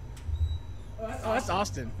anything. Oh, that's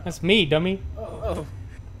Austin. That's me, dummy. Oh.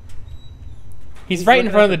 He's right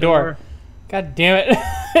in front of the door. God damn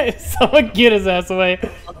it! Someone get his ass away.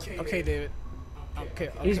 Okay, David. Okay.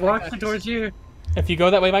 He's walking towards you. If you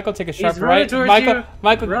go that way, Michael, take a sharp He's running right. towards Michael, you.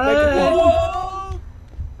 Michael, Run.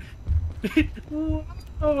 Whoa!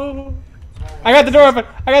 Oh. I got the door open.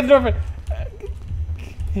 I got the door open.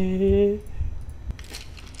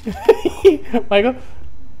 Michael.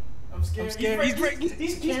 I'm scared.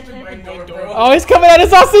 He's camping right now. Oh, he's coming at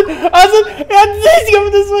us, Austin. Austin, he's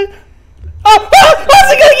coming this way. Oh,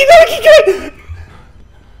 Austin, keep going.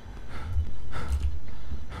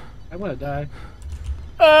 I'm gonna die.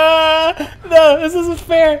 No, this isn't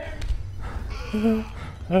fair.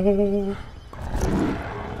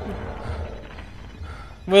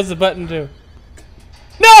 What does the button do?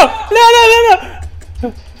 No!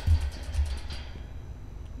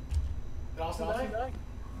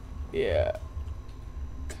 Yeah.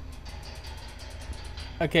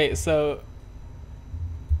 Okay, so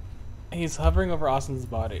he's hovering over Austin's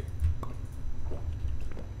body.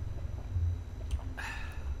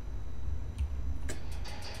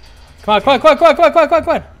 Come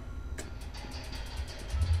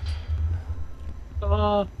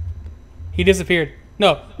on. He disappeared.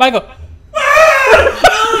 No, Michael.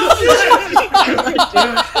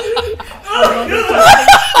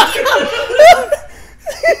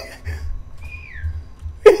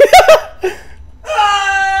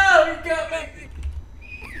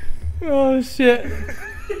 Oh shit.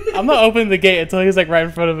 I'm not opening the gate until he's like right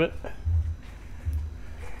in front of it.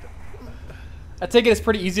 I take it it's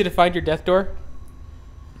pretty easy to find your death door.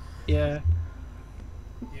 Yeah.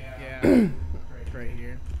 Yeah. Right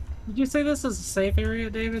here. Did you say this is a safe area,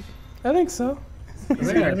 David? I think so. Is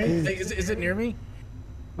it near me? Is it near me?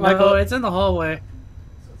 Michael, it's in the hallway.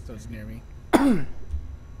 So it's near me.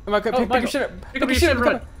 Michael, pick your shit up. Pick up your shit,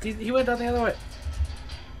 run. He went down the other way.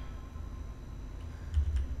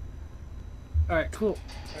 Alright, cool.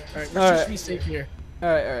 Alright, let's just be safe here.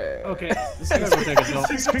 Alright. Okay. This guy's gonna take a dump.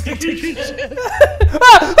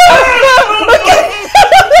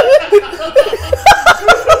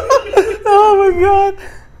 Oh my god.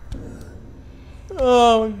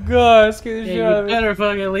 Oh my god, scared the shit out You of me. better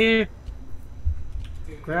fucking leave.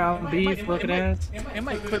 Ground beef looking ass. It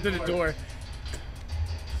might clip through the door.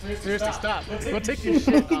 Seriously, stop. Go take your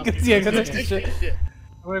shit off. Yeah, go take your shit.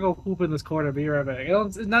 I'm gonna go poop in this corner. Be right back.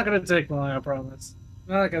 It's not gonna take long, I promise.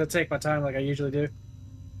 I'm not gonna take my time like I usually do.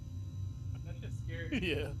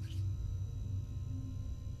 Yeah.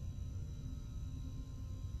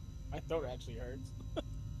 My throat actually hurts.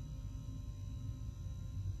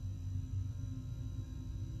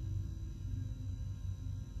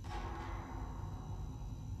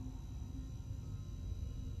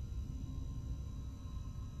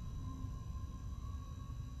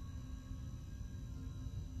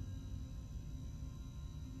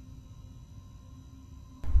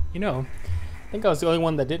 You know, I think I was the only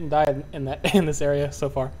one that didn't die in that in this area so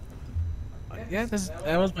far. Yeah,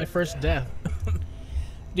 that was my first death.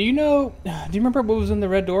 Do you know? Do you remember what was in the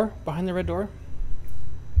red door? Behind the red door?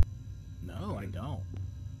 No, I don't.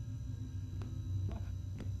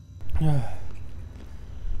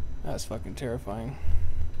 That's fucking terrifying.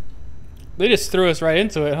 They just threw us right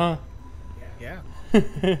into it, huh? Yeah.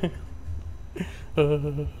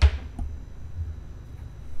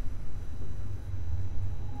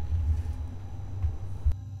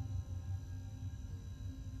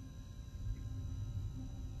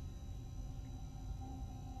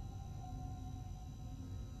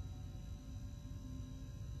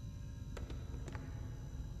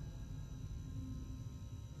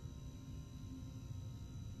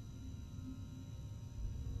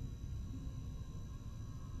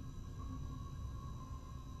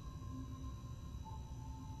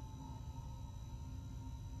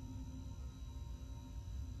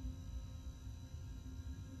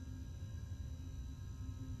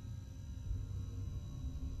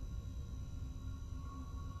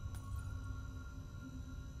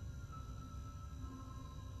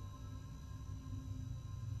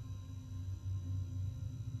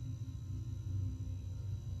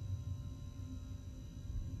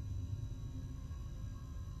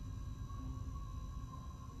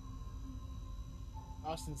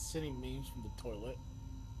 Austin's sending memes from the toilet.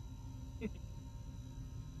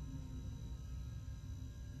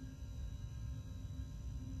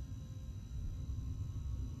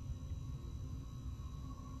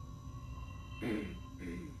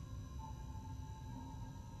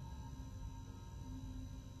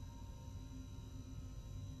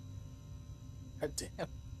 God damn.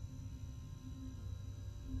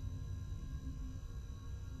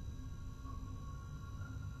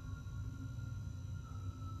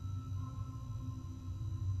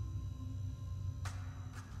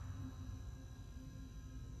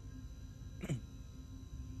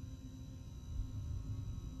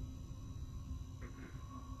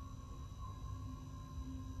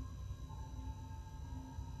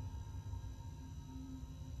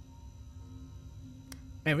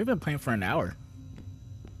 Man, we've been playing for an hour.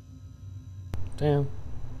 Damn.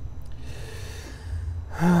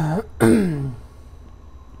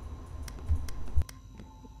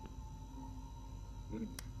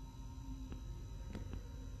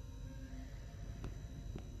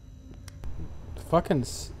 Fucking.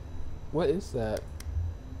 What is that?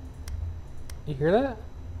 You hear that?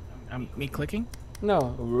 Me clicking?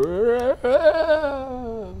 No.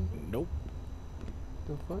 Nope.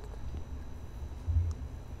 The fuck?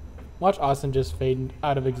 Watch Austin just fade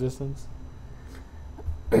out of existence.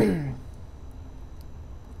 Okay,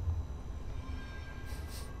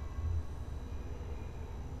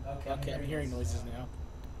 I'm hearing noises now.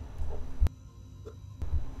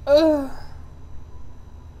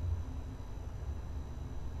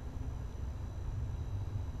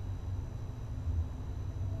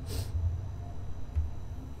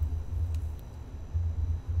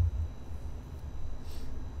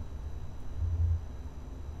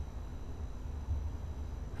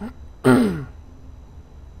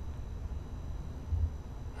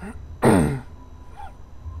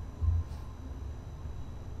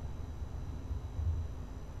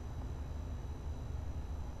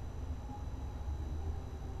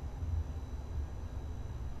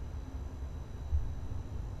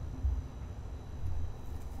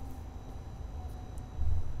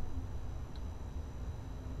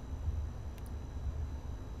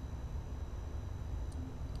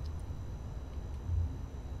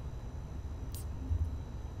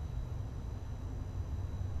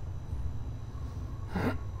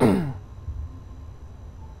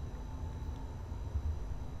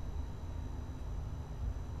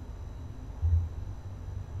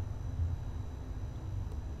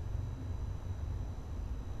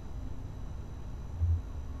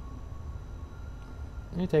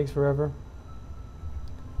 It takes forever.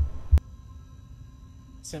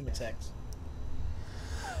 Send a text.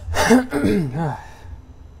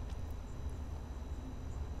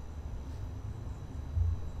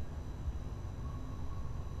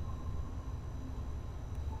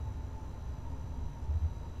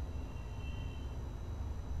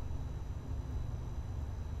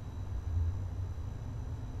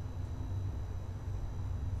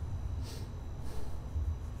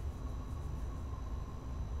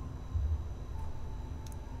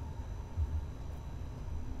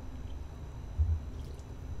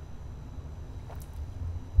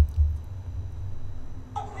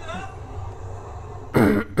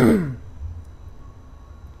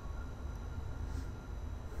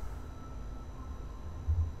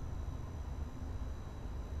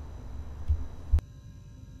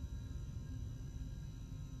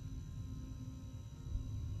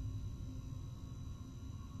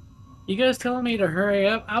 You guys telling me to hurry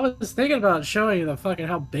up? I was thinking about showing you the fucking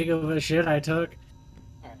how big of a shit I took.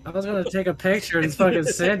 I was gonna take a picture and fucking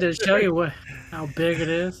send it, show you how big it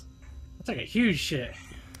is. It's like a huge shit.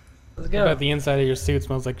 Let's I bet go. the inside of your suit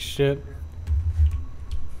smells like shit.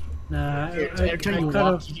 Nah, Every time you could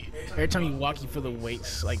walk, have. every time you walk, you feel the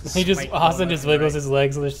weights like. He just spike Austin going just left and wiggles right. his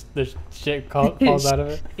legs and the shit falls out of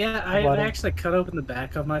it. Yeah, The bottom. I actually cut open the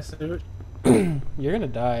back of my suit. You're gonna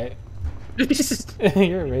die.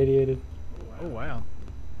 You're irradiated. Oh wow.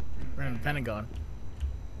 We're in the Pentagon.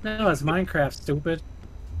 No, it's Minecraft, stupid.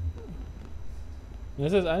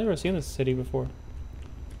 This is I've never seen this city before.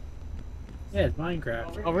 Yeah, it's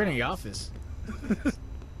Minecraft. Oh, we're in the office.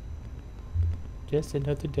 Just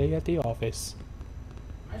another day at the office.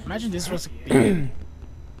 Imagine this was. The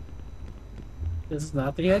This is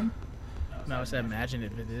not the end? no, I said imagine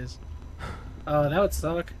if it is. Oh, that would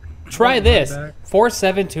suck. Try I'll this. go back.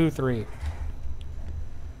 4723.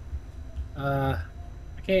 I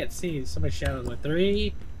can't see. Somebody shouted like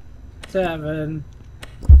 3, 7,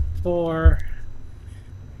 4,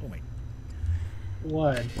 Oh my,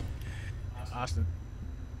 1. Austin.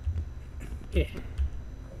 Oh, Yeah.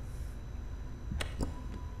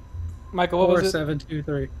 Michael, what 4, was it? 7, 2,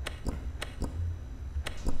 3.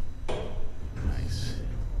 Nice.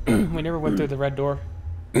 We never went through the red door.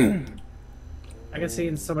 I can see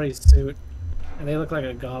in somebody's suit, and they look like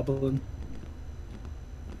a goblin.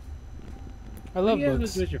 I love Yeah,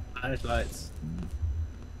 books. with your flashlights.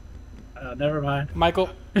 Never mind. Michael,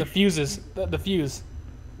 the fuses. The fuse.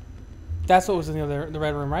 That's what was in the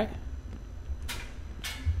red room, right?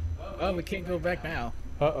 Oh, we can't go back now.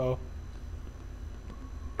 Uh-oh.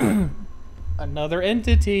 Another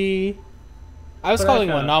entity. I was But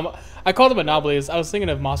calling I them I called them anomalies. I was thinking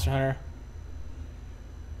of Monster Hunter.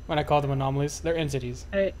 When I called them anomalies, they're entities.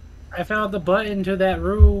 Hey, I found the button to that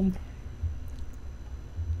room.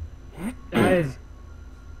 Guys,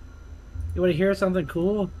 you want to hear something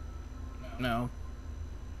cool? No.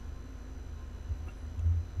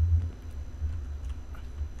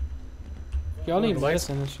 Y'all need the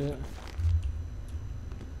medicine and shit.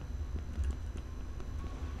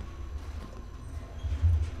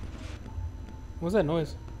 What's that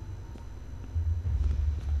noise?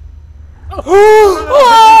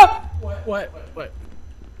 What? What?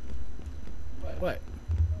 What?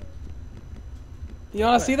 You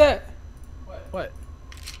wanna see that? What?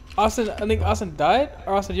 Austin, I think Austin died?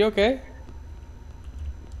 Or Austin, you okay?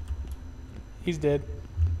 He's dead.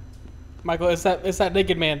 Michael, it's that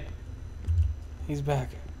naked man. He's back.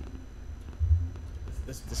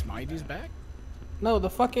 This my dude's back? No, the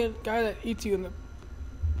fucking guy that eats you in the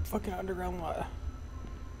fucking underground lot.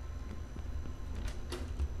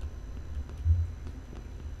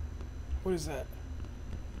 What is that?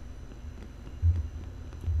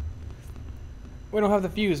 We don't have the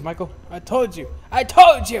fuse, Michael. I told you. I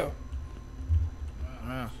told you!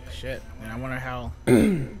 Oh shit. And I wonder how.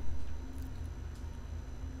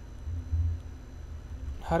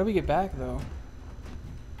 How do we get back, though?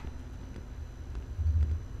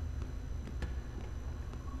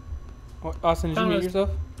 Austin, did you mute yourself?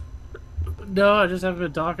 No, I just haven't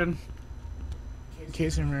been talking. In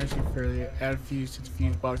case of emergency, further add fuse to the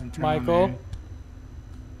fuse box and turn Michael? on.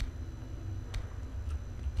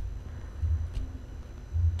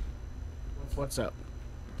 What's up?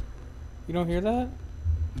 You don't hear that?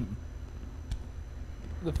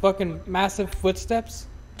 The fucking massive footsteps?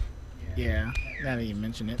 Yeah, now that you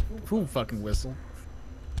mention it. Who fucking whistle?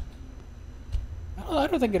 I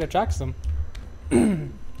don't think it attracts them.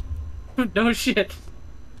 No shit.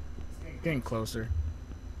 Getting closer.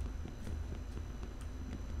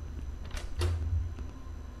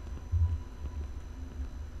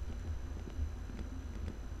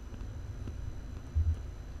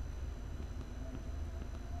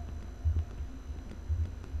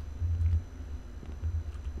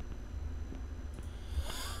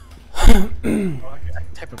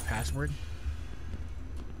 Type of password.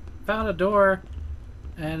 Found a door,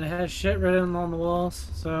 and it has shit written on the walls,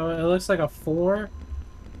 so it looks like a 4,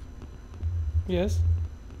 Yes.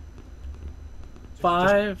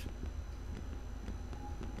 5,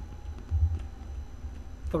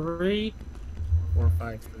 3,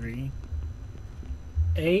 453.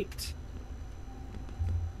 8,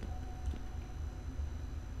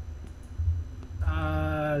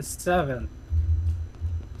 7.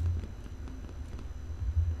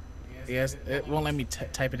 Yes, it won't let me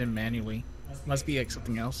type it in manually. Must be like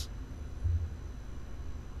something else.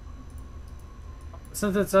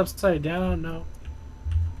 Since it's upside down, no.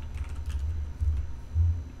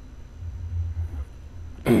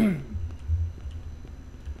 How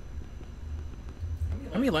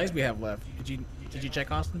many lives we have left? Did you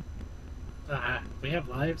check, Austin? We have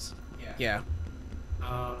lives. Yeah.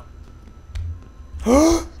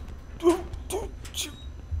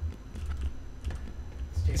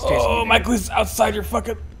 Oh, Michael is outside your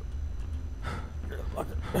fucking.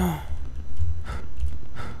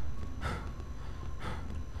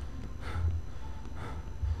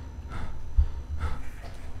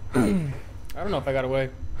 I don't know if I got away.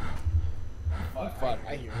 Oh, fuck,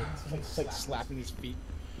 I hear it. It's like slapping his feet.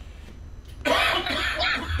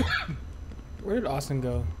 Where did Austin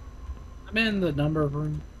go? I'm in the number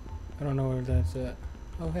room. I don't know where that's at.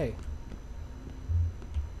 Oh, hey.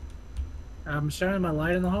 I'm shining my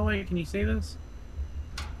light in the hallway. Can you see this?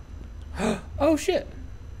 Oh shit!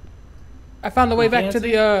 I found the way You back can't to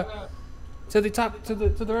see? the top to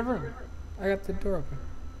the red room. I got the door open.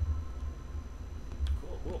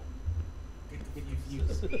 Cool.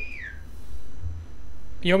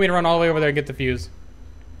 You want me to run all the way over there and get the fuse?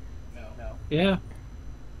 No. Yeah.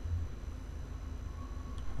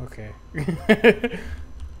 Okay.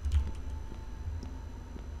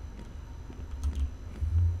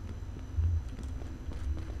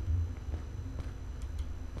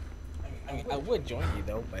 I mean, I would join you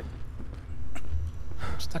though, but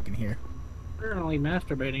I'm stuck in here. Currently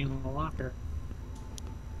masturbating in the locker.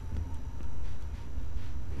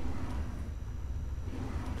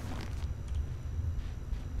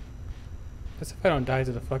 That's if I don't die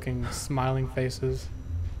to the fucking smiling faces.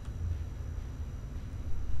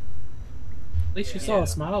 At least you saw a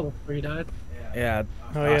smile before you died. Yeah.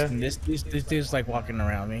 Oh, yeah. Austin, this dude's like walking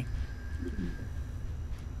around me.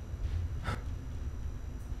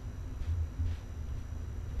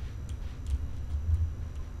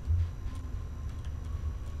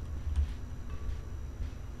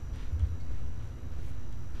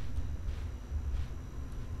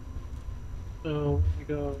 So we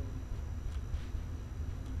go.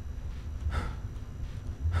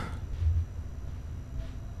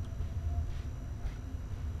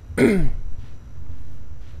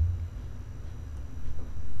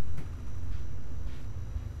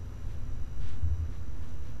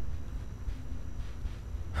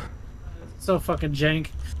 So fucking jank.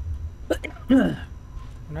 I'm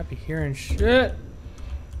not be hearing shit.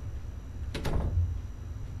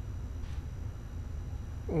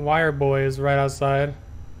 Wire boy is right outside.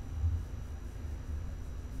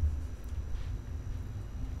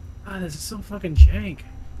 Ah, this is so fucking jank.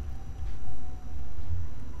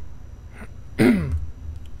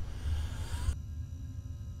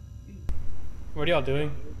 What are y'all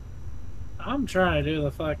doing? I'm trying to do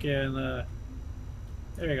the fucking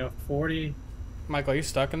there you go, 40. Michael, are you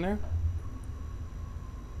stuck in there?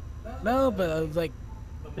 No, but like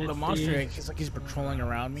the 50, monster, it's like he's patrolling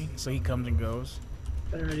around me, so he comes and goes.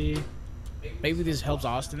 30. Maybe this helps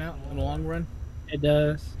Austin out in the long run. It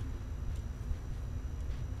does.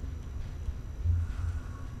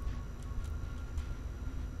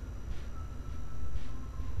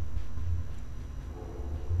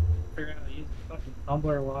 Figure out how to use the fucking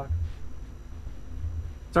tumbler lock.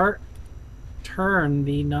 Turn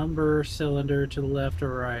the number cylinder to the left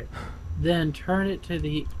or right. Then turn it to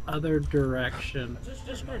the other direction.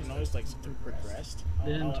 Just heard a noise like something progressed.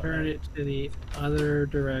 Then turn it to the other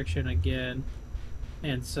direction again.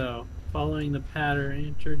 And so, following the pattern,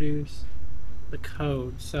 introduce the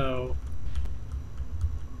code. So,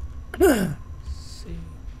 See. let's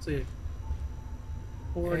see.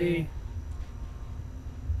 40.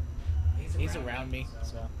 He's around me,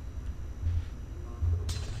 so.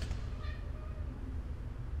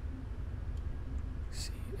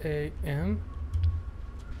 C-A-M.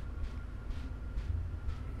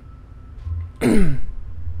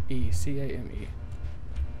 E-C-A-M-E.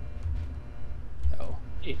 L.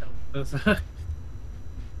 Yeah, that's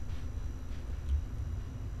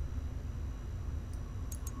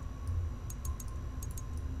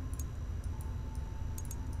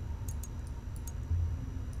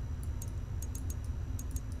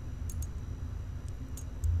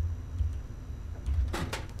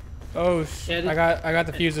Oh, Yeah, I got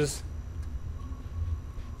the fuses.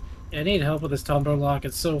 I need help with this tumbler lock.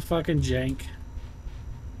 It's so fucking jank.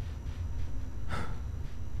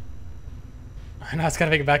 I know, it's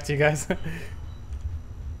gotta make it back to you guys.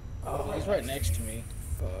 He's right next to me.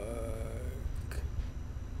 Fuck.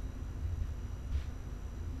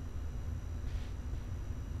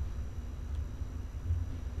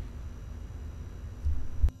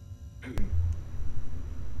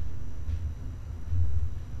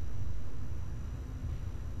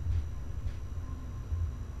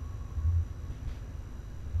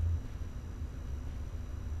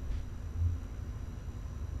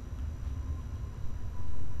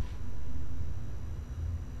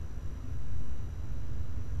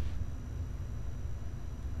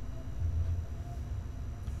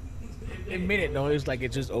 It made it noise like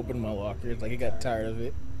it just opened my locker. It's like it got tired of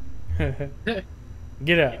it.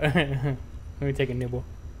 Get out. Let me take a nibble.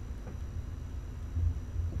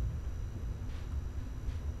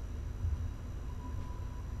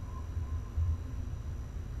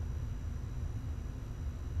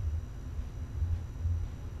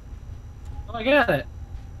 Oh, I got it.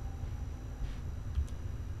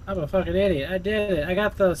 I'm a fucking idiot. I did it. I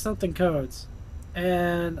got the something codes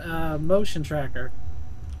and motion tracker.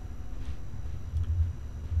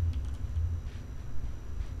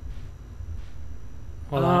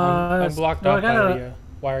 Hold on, I'm blocked well, off by the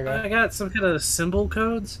wire guy. I got some kind of symbol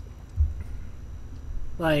codes,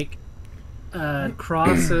 like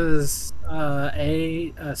crosses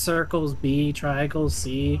A, circles B, triangles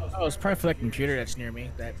C. Oh, it's probably for that computer that's near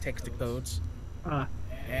me that takes the codes. And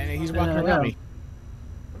And he's walking around me.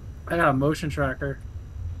 I got a motion tracker.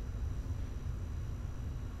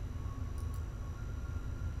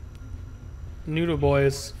 Noodle Boy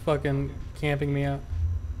is fucking camping me out.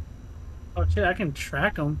 Oh shit, I can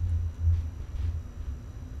track them.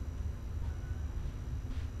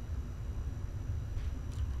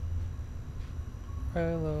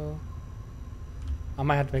 Hello. I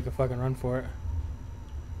might have to make a fucking run for it.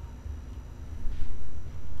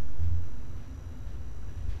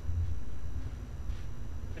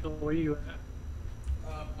 Where you at?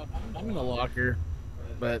 I'm in the locker,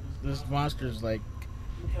 but this monster's like,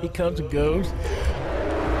 he comes and goes.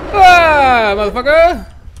 Ah, motherfucker!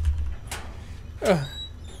 Ugh.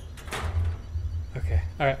 Okay.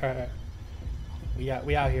 All right.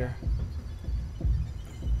 We out here.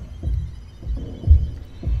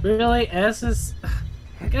 Really? S is...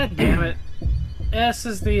 God damn it. S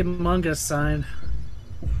is the Among Us sign.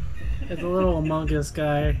 It's a little Among Us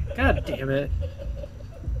guy. God damn it.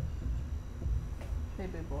 Hey,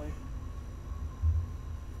 big boy.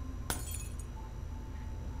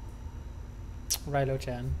 Rilo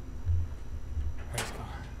Chan. Where's gone?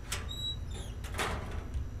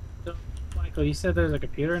 So, Michael, you said there's a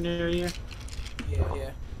computer near you? Yeah.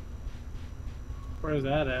 Where's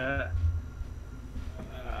that at?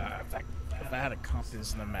 If I had a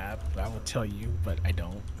compass in the map, I would tell you, but I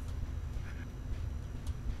don't.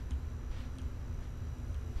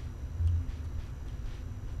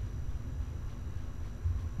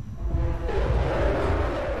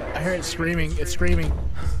 I heard it screaming. It's screaming.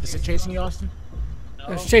 Is it chasing you, Austin?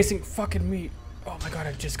 It's chasing fucking me. Oh my god,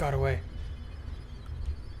 I just got away.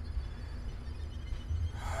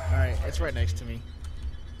 Alright, it's right next to me.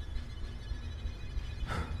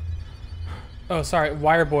 Oh, sorry.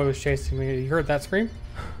 Wire Boy was chasing me. You heard that scream?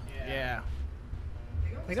 Yeah.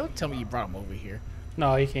 Hey, don't tell me you brought him over here.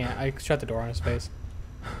 No, he can't. I shut the door on his face.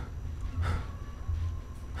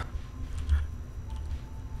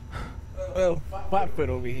 Well, Flatfoot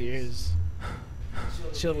over here is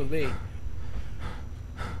chill with me.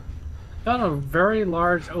 Found a very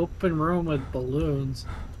large open room with balloons.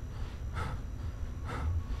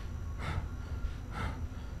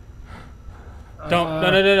 Don't.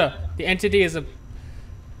 No. The entity is a.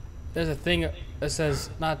 There's a thing that says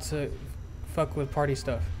not to fuck with party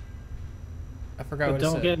stuff. I forgot But what it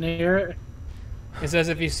don't said. get near it. It says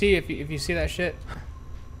if you see that shit,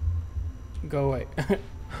 go away.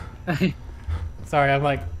 Sorry, I'm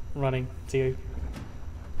like running to you.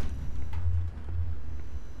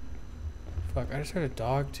 Fuck, I just heard a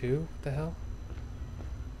dog too. What the hell?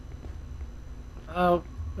 Oh,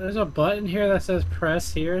 there's a button here that says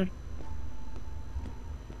press here.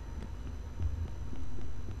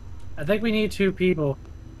 I think we need 2 people.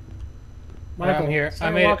 Michael, I'm here.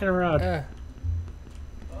 start I made walking it. around.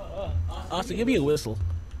 Austin, give me a whistle.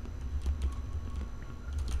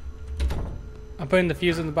 I'm putting the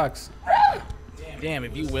fuse in the box. Damn,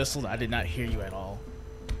 if you whistled, I did not hear you at all.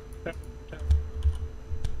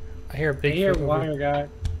 I hear a I big hear foot wire over. guy.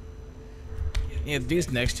 Yeah, the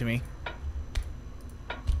dude's next to me.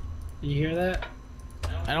 You hear that?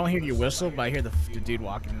 I don't hear your whistle, but I hear the dude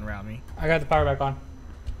walking around me. I got the power back on.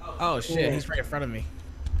 Oh shit, he's right in front of me.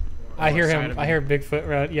 I hear Side him. of I me. hear Bigfoot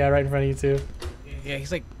right. Yeah, right in front of you too. Yeah,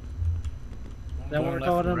 he's like. Is that what we're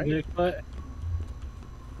Going calling him? left Bigfoot?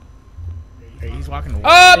 Hey, he's walking away.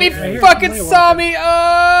 Oh, he I hear fucking somebody saw walking. me!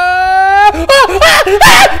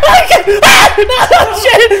 No,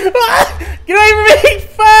 shit! Get away from me!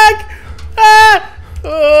 Fuck!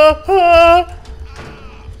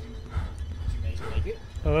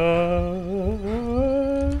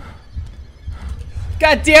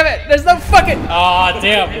 God damn it! There's no fucking. Aw,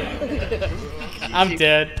 damn! I'm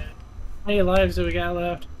dead. How many lives do we got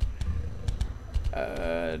left?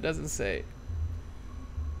 It doesn't say.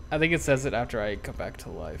 I think it says it after I come back to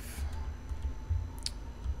life.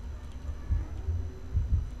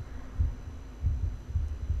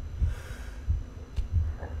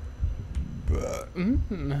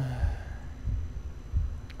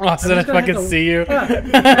 Austin, I fucking see you.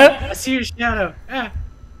 I see your shadow. Ah.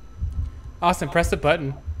 Austin, press the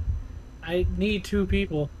button. I need 2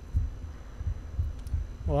 people.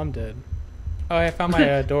 Well, I'm dead. Oh, I found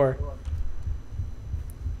my door.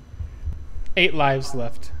 8 lives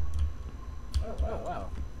left. Oh, wow.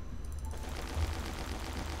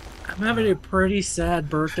 I'm having a pretty sad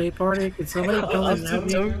birthday party. Can somebody come and help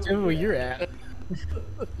me? Tell me where you're at.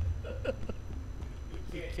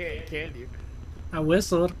 Can you? I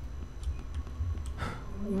whistled.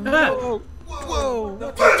 Whoa!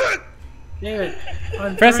 Whoa! David,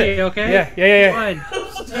 on Press 3, it. okay? Yeah. 1,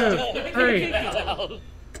 2, 3.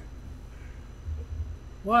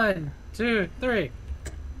 1, 2, 3.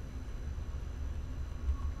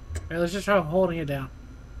 Alright, let's just try holding it down.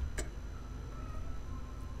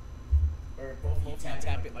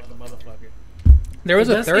 Tap it like a motherfucker. There was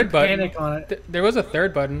It a does say third button. panic on it. There was a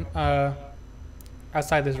third button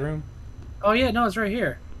outside this room. Oh yeah, no, it's right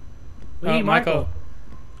here. We Oh, need Michael.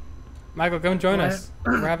 Michael, come join Well, us.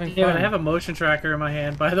 We're having fun. David, I have a motion tracker in my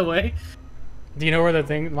hand, by the way. Do you know where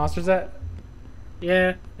the monster's at?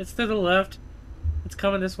 Yeah, it's to the left. It's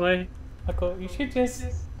coming this way. Michael, you should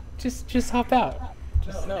just hop out.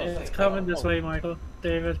 It's coming this way, Michael.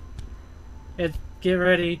 David. Get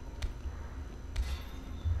ready.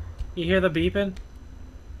 You hear the beeping?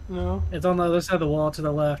 No. It's on the other side of the wall to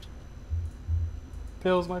the left.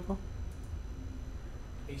 Pills, Michael.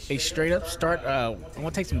 Hey, straight up, start. I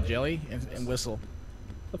want to take some jelly and whistle.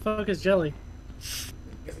 The fuck is jelly?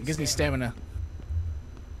 It gives me stamina.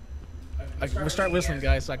 We'll start whistling,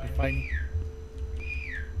 guys, so I can find you.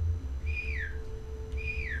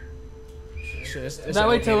 Shit, it's That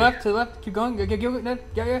way, to the elevator. left. Keep going. Go. To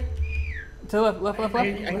the left.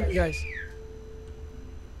 I hear you guys.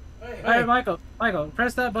 Alright, Michael,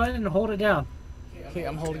 press that button and hold it down. Okay,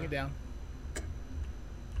 I'm holding it down.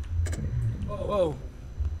 Whoa.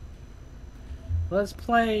 Let's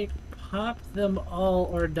play Pop Them All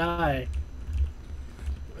or Die.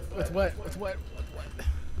 With what?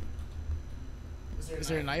 Is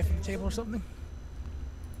there a knife on the table or something?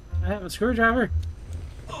 I have a screwdriver.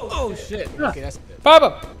 Oh shit. Okay, that's good.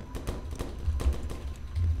 Papa!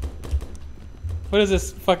 What is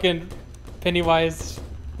this fucking Pennywise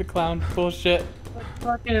the Clown bullshit?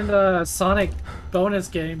 Fucking Sonic bonus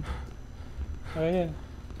game. Oh yeah.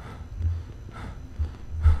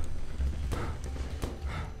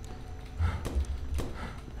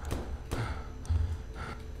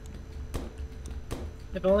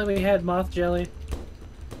 If only we had moth jelly.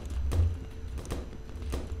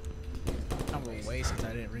 I'm gonna wait since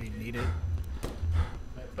I didn't really need it.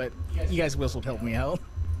 But you guys whistled help me out.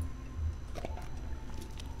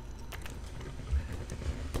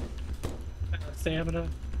 Stamina.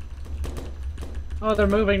 Oh, they're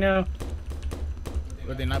moving now.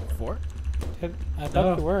 Were they not before? I thought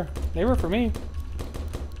No. they were. They were for me.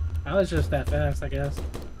 I was just that fast, I guess.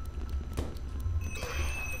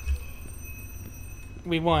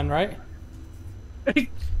 We won, right? You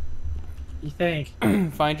think?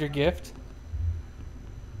 Find your gift.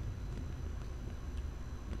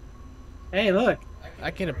 Hey, look. I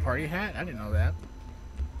get a party hat? I didn't know that.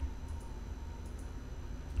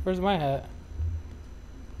 Where's my hat?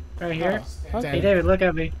 Right here. Oh, Hey, okay. David, look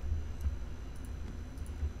at me.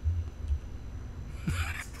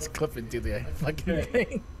 Let's clip into the fucking thing.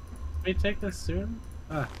 Can we take this soon?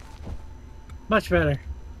 Ah. Much better.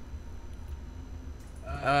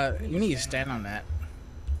 You need to stand on that.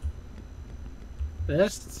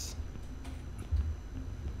 This?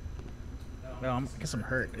 No, I guess I'm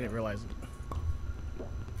hurt. I didn't realize it.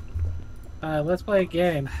 Let's play a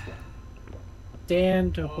game.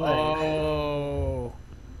 Stand to play. Oh.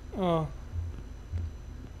 Oh.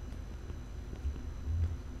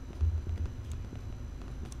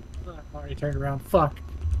 I've already turned around. Fuck.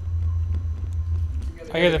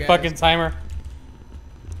 I hear the fucking timer.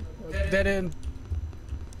 Dead end.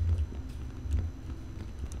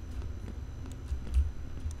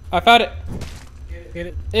 I found it. Get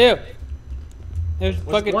it. Ew. There's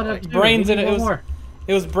fucking one of two? brains We in need it. one It was, more.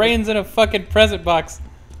 it was brains in a fucking present box.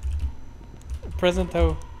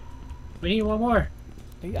 Presento. We need one more.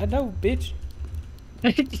 I know, bitch.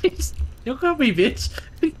 Don't call me bitch.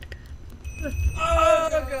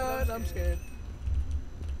 Oh god, I'm scared.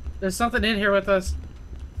 There's something in here with us.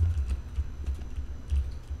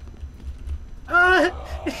 Ah!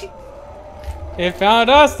 It found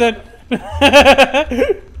Austin. Look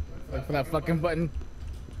for that fucking button.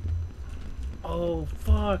 Oh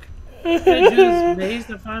fuck! Can I do this maze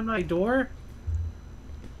to find my door?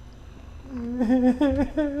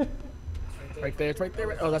 Right there, it's right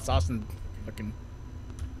there. Oh, that's awesome. Fucking.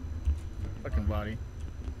 Fucking body.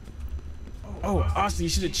 Oh, Austin, you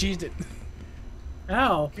should have cheesed it.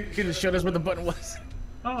 Ow. You could have showed us where the button was.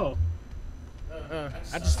 Oh.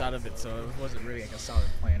 I just thought of it, so it wasn't really like a solid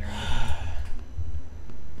plan or anything.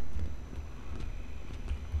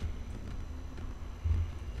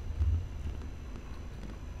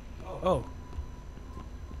 Oh.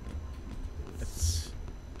 That's...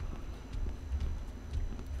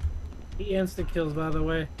 He instant kills, by the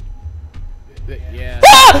way. Yeah.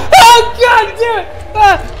 Oh god damn it!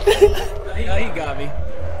 Ah! Yeah, he got me.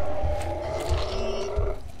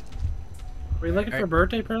 Were you looking for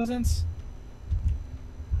birthday presents?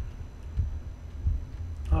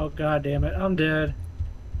 Oh god damn it, I'm dead.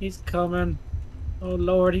 He's coming. Oh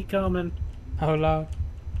lord, he coming. How loud?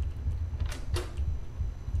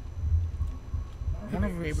 I wonder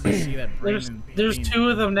if we're able to see that brain. There's two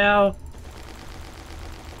of them now.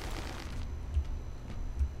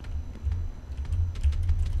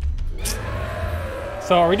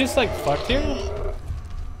 So are we just like fucked here?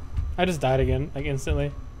 I just died again, like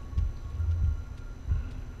instantly.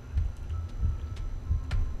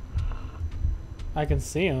 I can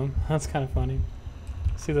see him. That's kind of funny.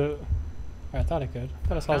 See the... I thought I could. I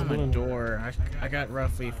thought I saw his Found my balloon. door. I got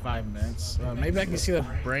roughly 5 minutes. Maybe I can see the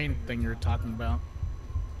brain thing you're talking about.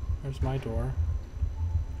 There's my door.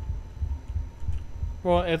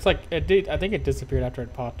 Well, it's like it did. I think it disappeared after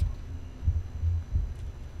it popped.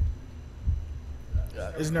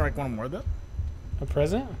 Isn't there like one more though? A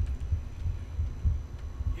present?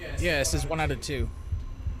 Yeah, it says 1 out of 2.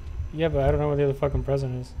 Yeah, but I don't know what the other fucking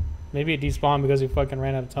present is. Maybe it despawned because we fucking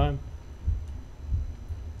ran out of time.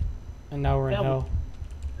 And now we're in hell.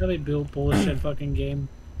 Really bullshit fucking game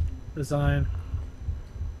design.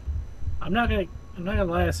 I'm not gonna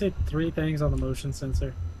lie, I see 3 things on the motion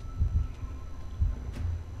sensor.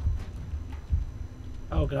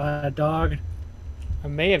 Oh god, dog. I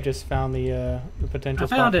may have just found the potential. I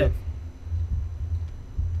found it.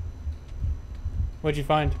 What'd you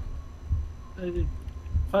find?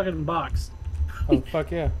 Fucking box. Oh fuck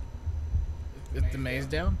yeah. Is the maze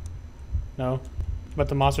down? No, but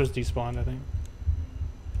the monsters despawned. I think.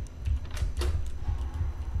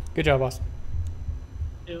 Good job, Austin.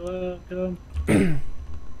 You're welcome.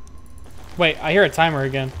 Wait, I hear a timer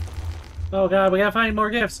again. Oh god, we gotta find more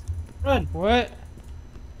gifts. Run! What?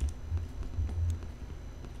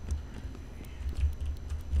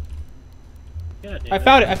 God damn I it.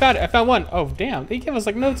 found it. I found it. I found one. Oh damn! They gave us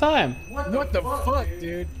like no time. What the fuck,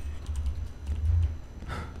 dude?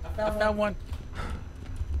 I found one.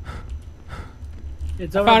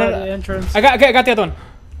 It's over found by it. the entrance. I got the other one.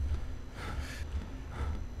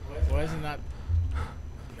 Why is it not?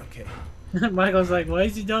 Okay. Michael's like, why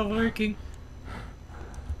is he not working?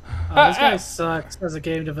 Oh, this guy sucks as a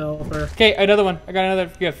game developer. Okay, another one. I got another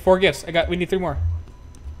gift. 4 gifts. We need 3 more.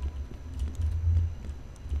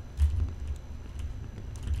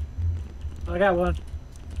 I got one.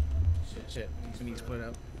 Shit. We need to split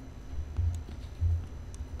up.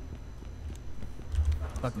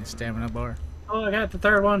 Fucking stamina bar. Oh, I got the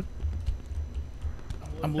 3rd one.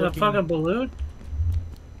 I'm Is it a looking. fucking balloon?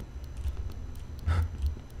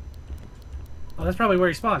 Oh, that's probably where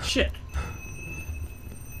he spawned. Shit.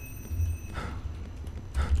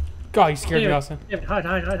 God, you scared me, Austin. David,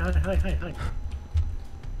 hide.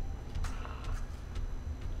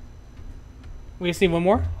 We see one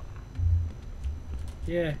more.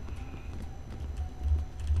 Yeah,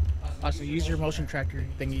 Also, use your motion tracker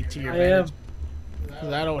thingy to your I am. advantage.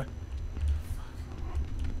 'Cause I don't.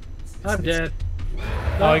 I'm dead.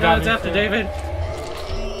 Oh, he got it's me. after David.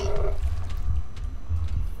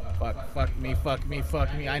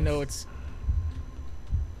 Fuck me. I know it's.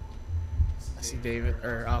 I see David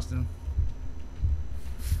or Austin.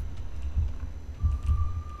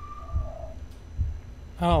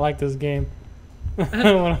 I don't like this game. I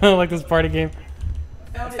don't like this party game.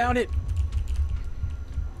 I found it.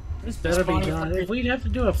 This better be done. If we'd have to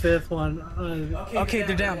do a 5th one, Okay,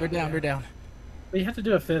 they're down. we have to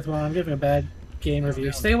do a 5th one. I'm giving a bad game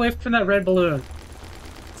review. Stay away from that red balloon.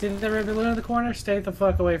 See that red balloon in the corner? Stay the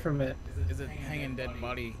fuck away from it. Is it hanging dead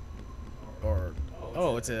body? Or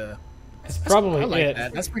oh, it's a. It's probably I like it.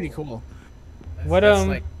 that. That's pretty cool. What that's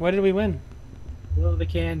like- what did we win? Blow the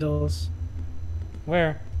candles.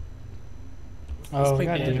 Where? Let's Oh play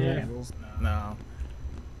god damn Band it. Candles. No.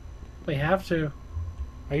 We have to.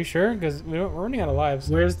 Are you sure? Because we're running out of lives.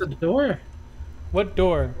 Where's the door? What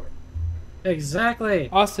door? Exactly.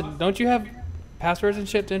 Austin, don't you have passwords and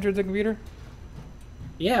shit to enter the computer?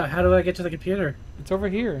 Yeah, how do I get to the computer? It's over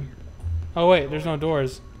here. Oh wait, there's no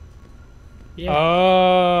doors. Yeah.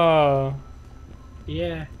 Oh.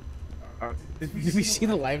 Yeah. Did we see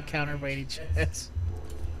the live counter by any chance?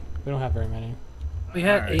 We don't have very many. We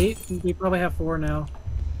had Alright. 8. We probably have 4 now.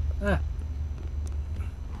 Ah,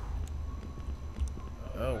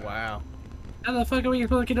 Oh wow. how the fuck are we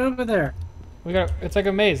supposed to get over there? We got. It's like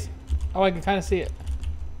a maze. Oh, I can kind of see it.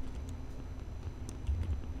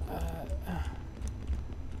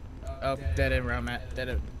 Oh, dead end where I'm at. Dead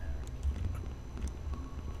end.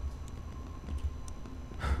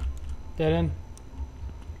 Dead end.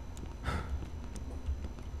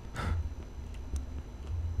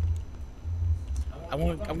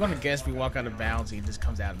 I'm gonna guess we walk out of bounds. He just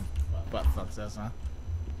comes out and butt fucks us, huh?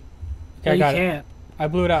 Okay, I you got it. can't. I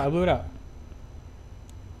blew it out. I blew it out.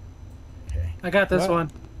 Okay. I got this What?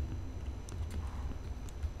 one.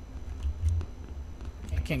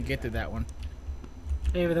 I can't get to that one.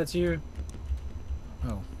 Maybe that's you.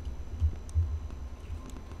 Oh.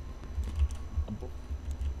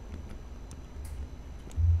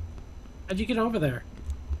 How'd you get over there?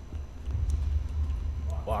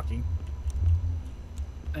 Walking.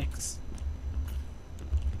 Thanks.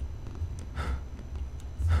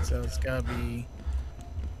 So it's gotta be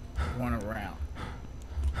one around.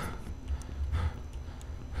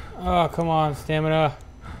 Oh, come on, stamina.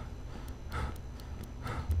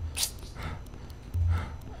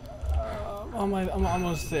 I'm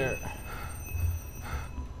almost there.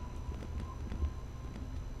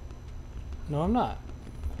 No, I'm not.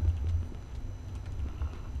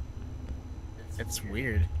 It's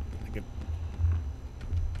weird. Like a,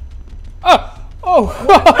 Oh! Oh!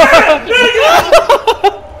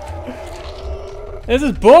 This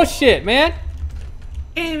is bullshit, man.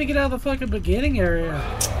 Can't even get out of the fucking beginning area.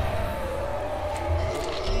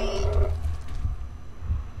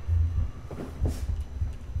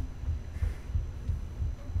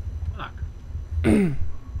 Fuck.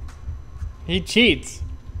 He cheats.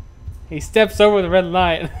 He steps over the red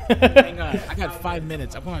line. hang on, I got 5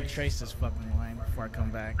 minutes. I'm gonna trace this fucking line before I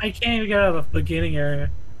come back. I can't even get out of the beginning area.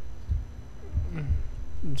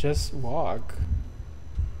 Just walk.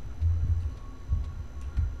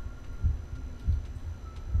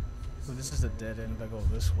 So this is a dead end. If I go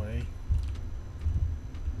this way.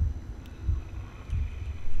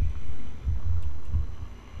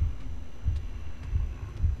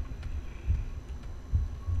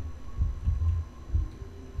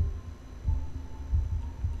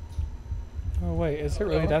 Oh wait, is it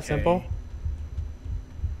really that Okay. simple?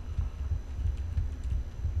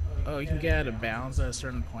 Oh, you can get out of bounds at a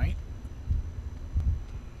certain point.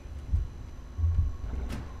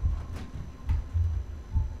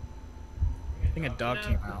 I think a dog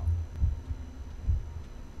came out.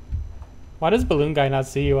 Why does balloon guy not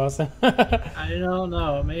see you, Austin? I don't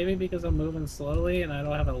know. Maybe because I'm moving slowly and I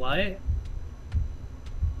don't have a light.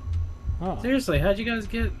 Oh. Seriously, how'd you guys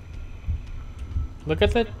get... Look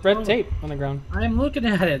at the red tape on the ground. I'm looking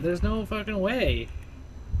at it. There's no fucking way.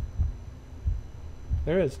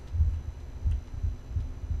 There is.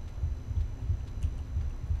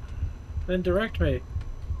 Then direct me.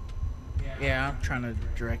 Yeah, I'm trying to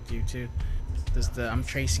direct you too. I'm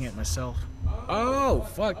tracing it myself. Oh,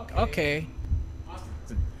 fuck. Okay.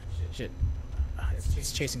 Shit.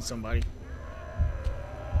 It's chasing somebody.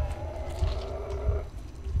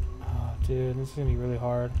 Oh, dude, this is gonna be really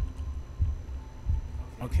hard.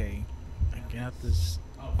 Okay. I got this.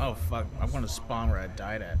 Oh, fuck. I'm gonna spawn where I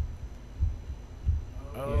died at.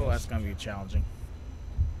 Oh, that's gonna be challenging.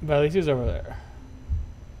 But at least he's over there.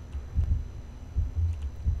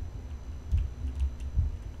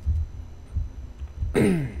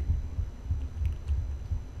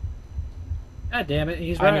 God damn it.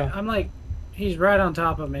 He's I right. know. I'm like, he's right on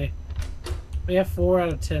top of me. We have 4 out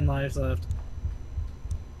of 10 lives left.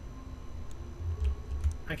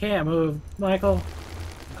 I can't move. Michael,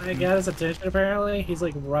 I got his attention apparently. He's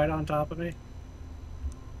like right on top of me.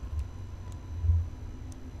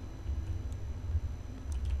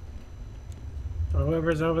 Or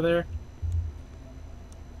whoever's over there.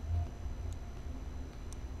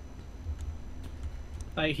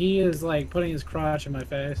 Like, he is like putting his crotch in my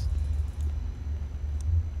face.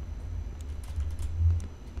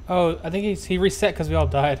 Oh, I think he reset because we all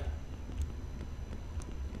died.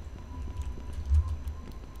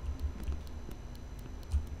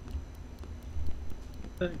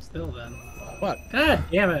 Still then. What? God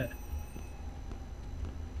damn it.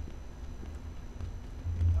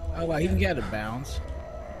 Oh, wow. He can get out of bounds.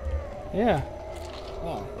 Yeah.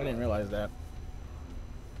 Oh, I didn't realize that.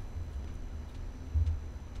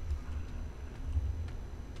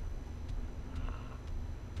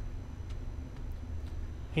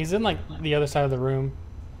 He's in like the other side of the room.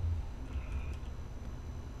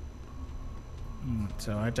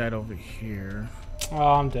 So I died over here. Oh,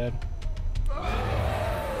 I'm dead.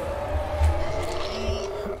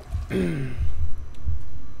 I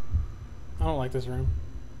don't like this room.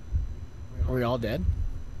 Are we all dead?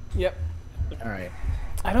 Yep. Alright.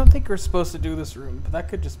 I don't think we're supposed to do this room, but that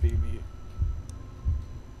could just be me.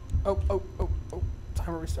 Oh.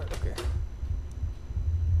 Timer restart. Okay.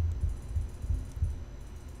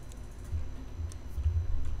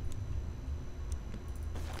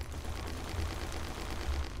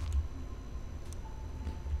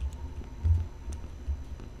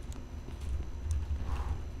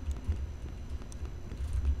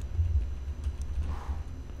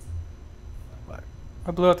 I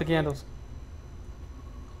blew out the candles.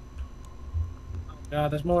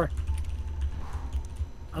 God, there's more.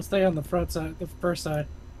 I'll stay on the front side, the first side.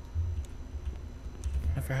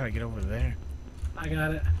 I forgot how to get over there. I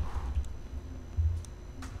got it.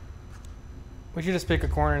 We should just pick a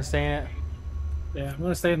corner and stay in it. Yeah, I'm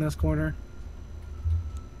gonna stay in this corner.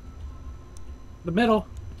 The middle.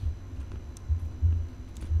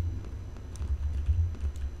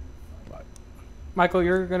 Michael,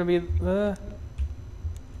 you're gonna be the.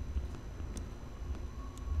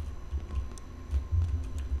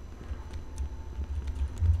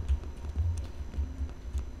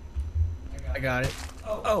 I got it.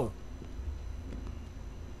 Oh!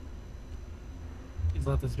 Please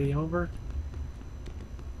let this be over.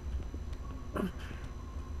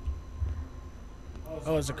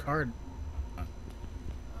 Oh, it's a card.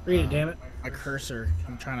 Read it, damn it. My cursor.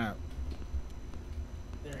 I'm trying to...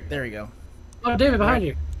 There we go. Oh, David, behind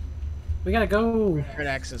you. We gotta go. Red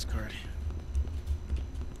access card.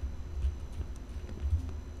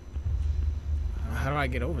 How do I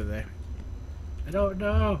get over there? I don't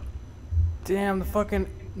know. Damn, the fucking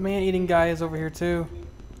man-eating guy is over here too.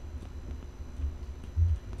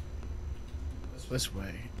 This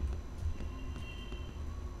way.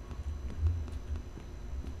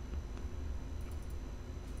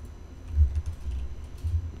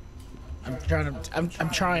 I'm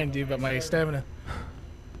trying, dude, but my stamina.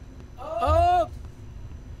 Oh!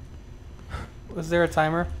 Was there a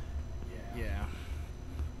timer? Yeah.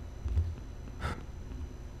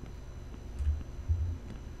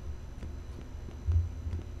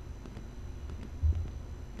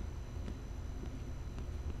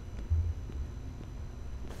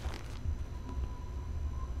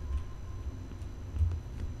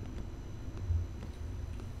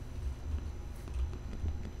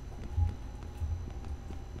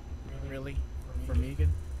 Really? For me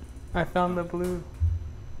again? I found the blue.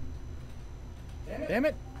 Damn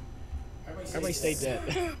it! Everybody stay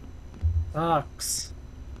dead. Sucks.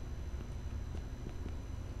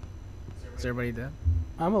 Is everybody dead?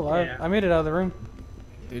 I'm alive. Yeah. I made it out of the room.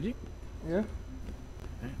 Did you? Yeah.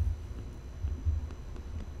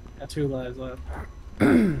 Got 2 lives left.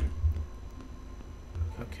 Okay.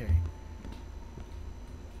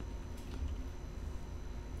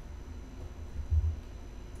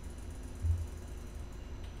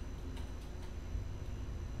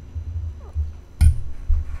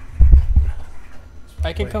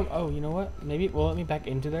 I can come. Oh, you know what? Maybe it will let me back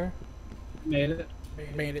into there. Made it.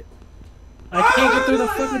 Made it. I can't get through the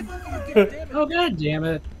fucking. Oh, god damn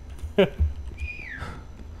it. I'm dead.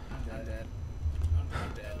 I'm dead.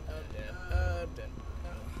 I'm dead. I'm dead.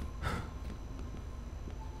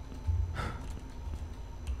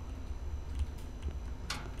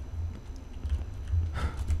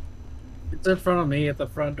 It's in front of me at the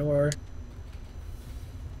front door.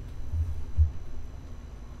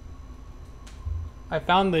 I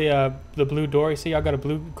found the blue door. You see, I got a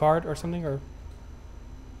blue card or something, or.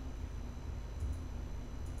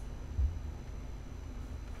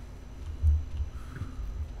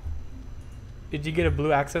 Did you get a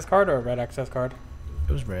blue access card or a red access card?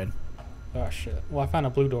 It was red. Oh shit. Well, I found a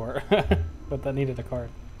blue door, but that needed a card.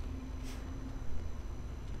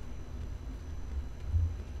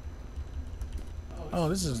 Oh,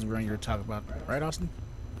 this is the run you were talking about, right, Austin?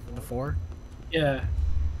 The 4? Yeah.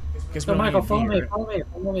 Guess So, we don't Michael, need follow B, me, right?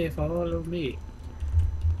 follow me.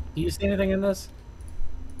 Do you see anything in this?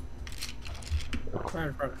 Right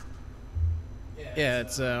in front. Yeah,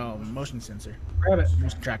 it's a motion sensor. Grab it.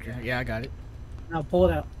 Motion tracker. Yeah, I got it. Now pull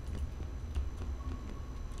it out.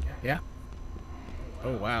 Yeah.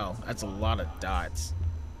 Oh wow, that's a lot of dots.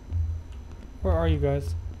 Where are you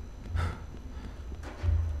guys?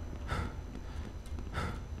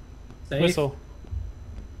 Safe. Whistle.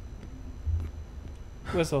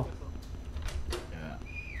 Whistle. Yeah.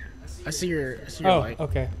 I see your Oh, light.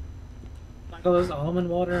 okay. Michael, there's almond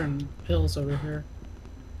water and pills over here.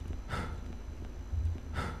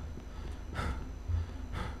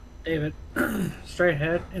 David, straight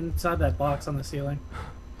ahead inside that box on the ceiling.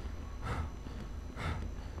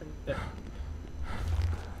 Right there.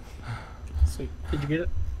 Sweet. Did you get it?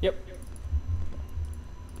 Yep.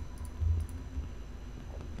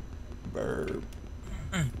 Burp.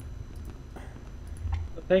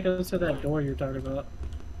 Take us to that door you're talking about.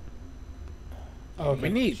 Oh, okay. We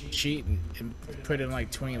need to cheat and put in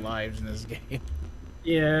like 20 lives in this game.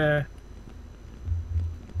 Yeah.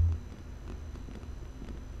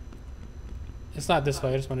 It's not this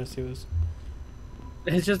way. I just wanted to see this.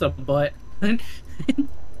 It's just a butt.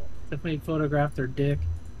 Somebody photographed their dick.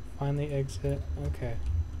 Find the exit. Okay.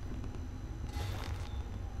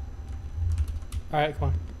 Alright, come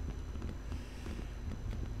on.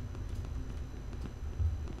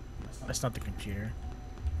 That's not the computer.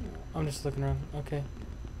 I'm just looking around. Okay.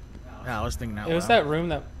 Yeah, I was thinking out It was loud. that room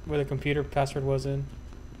where the computer password was in.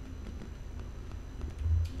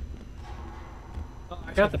 Oh,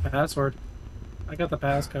 I got the password. I got the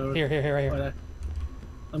passcode. Here, right here. But,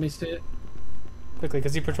 let me see it. Quickly,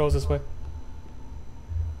 because he patrols this way.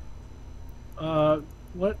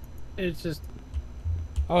 What? It's just.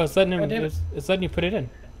 Oh, it's letting him. Damn it. It's letting you put it in.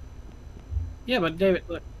 Yeah, but David,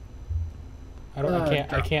 look.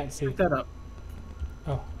 I can't see. Pick that up.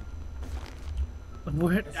 Oh.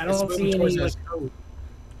 What? I It's don't moving see any towards like us. code.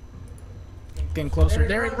 Getting closer.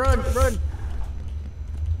 Derek, run!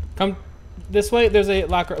 Come this way. There's a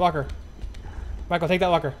locker. Michael, take that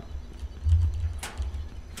locker.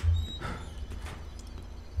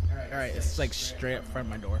 Alright, it's like straight up front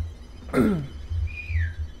of my door.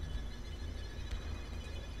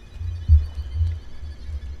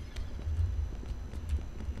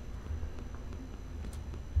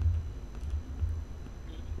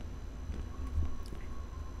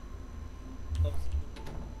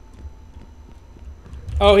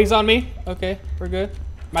 Oh, he's on me. Okay, we're good.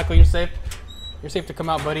 Michael, you're safe. You're safe to come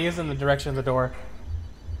out, but he is in the direction of the door.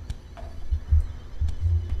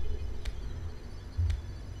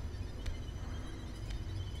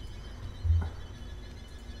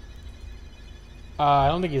 I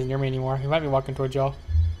don't think he's near me anymore. He might be walking towards y'all.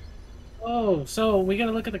 Oh, so we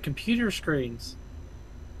gotta look at the computer screens.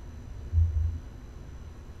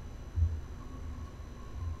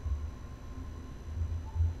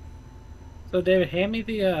 So David, hand me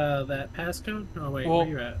the that passcode. Oh wait, Well, where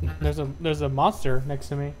you at? there's a monster next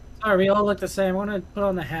to me. Sorry, we all look the same. I want to put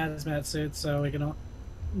on the hazmat suit so we can all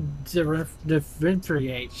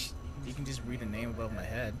differentiate. You can just read the name above my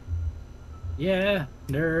head. Yeah,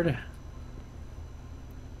 nerd.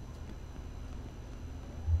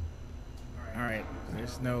 Alright,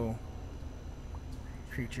 there's no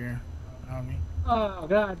creature on me. Oh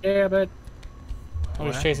god damn it! I'm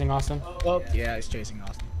just What? chasing Austin. Oh, yeah, he's chasing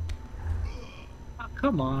Austin. Oh,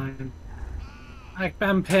 come on.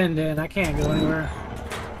 I'm pinned in. I can't go anywhere.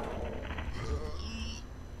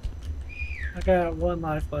 I got one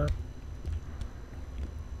life left.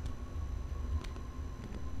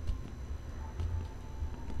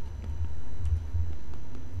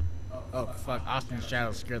 Oh, fuck. Austin's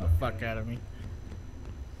shadow scared the fuck out of me.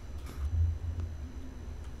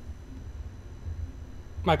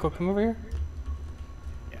 Michael, come over here.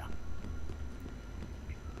 Yeah.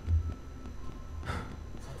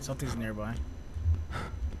 Something's nearby.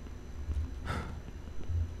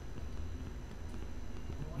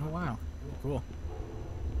 Oh, wow. Cool.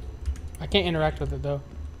 I can't interact with it though.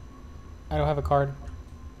 I don't have a card.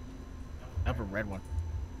 I have a red one.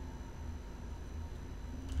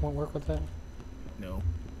 Won't work with that. No.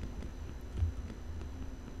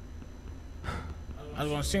 I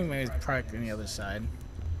was assuming it's probably on the other side.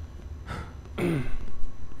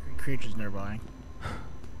 Creatures nearby.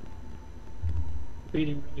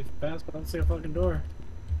 Beating really fast, but I don't see a fucking door.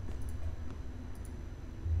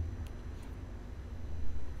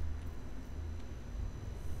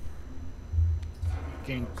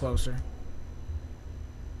 Getting closer.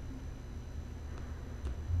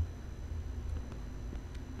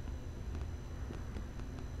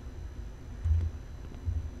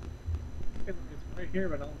 It's right here,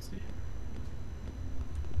 but I don't see it.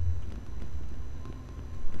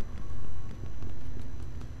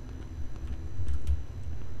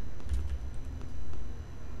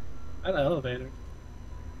 At the elevator.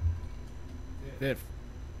 If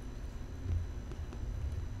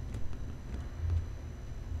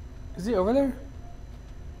Is he over there?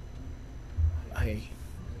 I.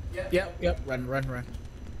 Yep. Run.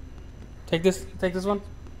 Take this one.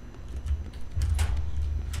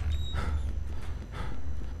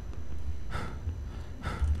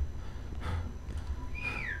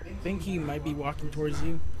 I think he might be walking towards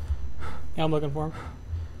you. Yeah, I'm looking for him.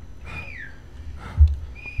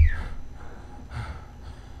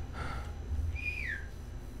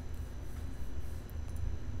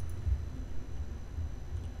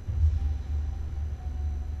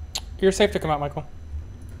 You're safe to come out, Michael.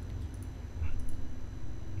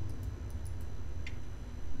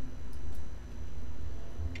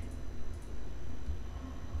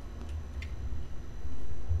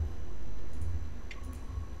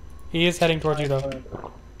 He is heading towards you though.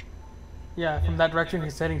 Yeah, from that direction,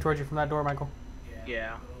 he's heading towards you from that door, Michael.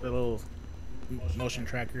 Yeah. The little motion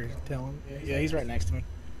tracker telling. Yeah, he's right next to me.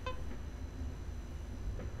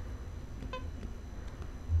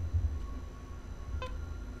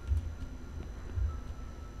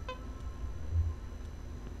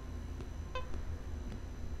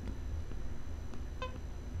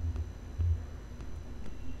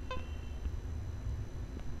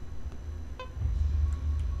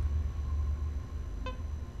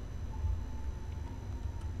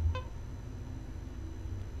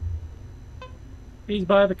 He's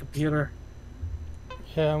by the computer.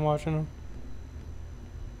 Yeah, I'm watching him.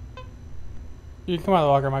 You can come out of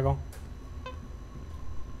the locker, Michael.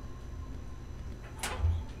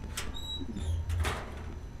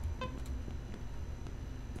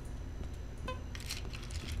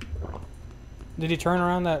 Did he turn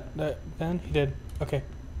around that bend? He did. Okay.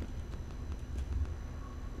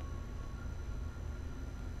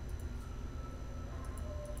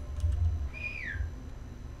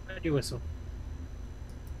 Why'd you whistle?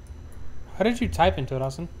 How did you type into it,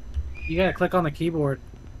 Austin? You gotta click on the keyboard.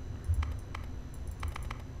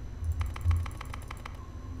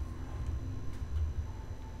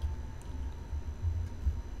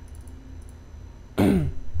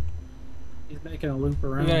 He's making a loop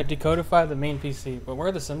around. You gotta decodify the main PC, but where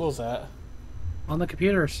are the symbols at? On the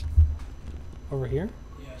computers. Over here?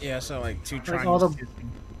 Yeah, so like two Like triangles. all the...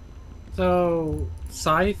 So,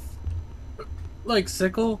 scythe, like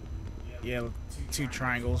sickle. Yeah, two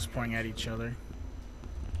triangles pointing at each other.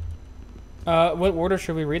 What order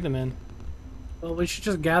should we read them in? Well, we should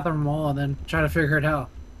just gather them all and then try to figure it out.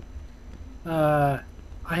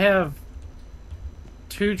 I have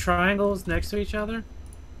two triangles next to each other.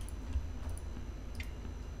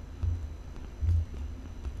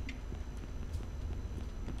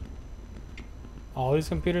 All these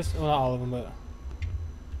computers? Well, not all of them, but...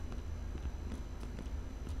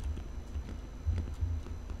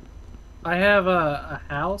 I have a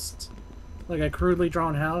house, like a crudely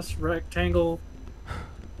drawn house, rectangle.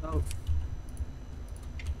 Oh.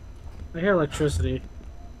 I hear electricity.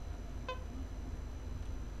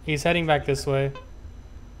 He's heading back this way.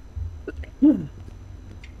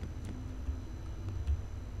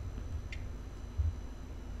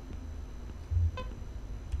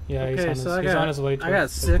 Yeah, Okay, he's, on, so he's on his way to I got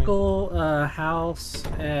sickle, house,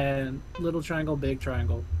 and little triangle, big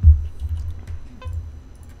triangle.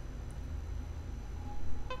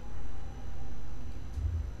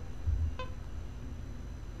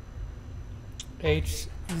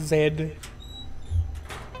 HZ.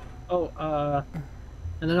 Oh,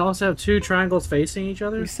 and then also have two triangles facing each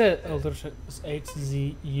other. You said a little shit. It's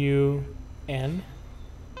HZUN.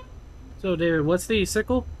 So, David, what's the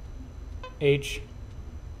sickle? HZ.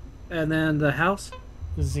 And then the house?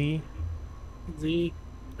 Z.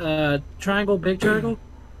 Triangle, big triangle?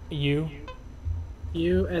 U.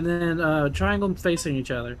 And then triangle facing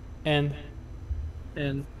each other. N.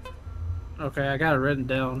 And okay, I got it written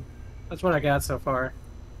down. That's what I got so far.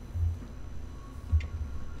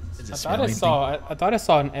 Does it I smell thought I anything? saw. I thought I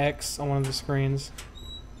saw an X on one of the screens.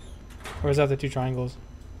 Or is that the two triangles?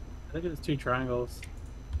 I think it's two triangles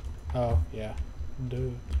Oh yeah.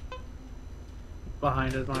 Dude.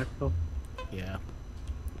 behind it, Michael. Yeah.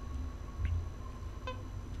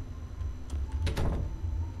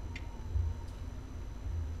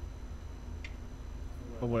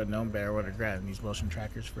 I would have known better. Would have grabbed these motion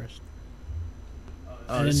trackers first.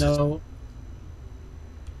 I didn't this is- know.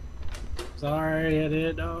 Sorry, I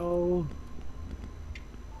didn't know.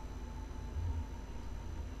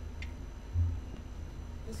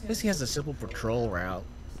 I guess he has a simple patrol route.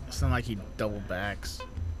 It's not like he double backs.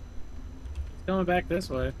 It's coming back this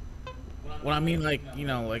way. Well, I mean, like, you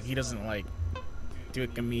know, like he doesn't like do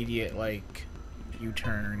an immediate like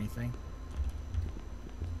U-turn or anything.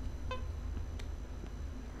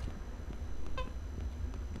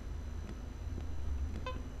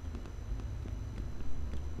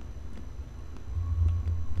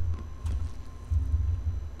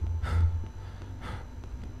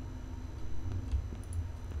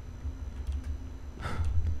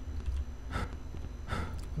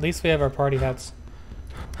 At least we have our party hats.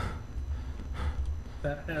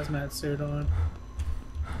 That hazmat suit on.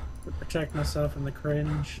 To protect myself from the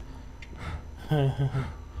cringe.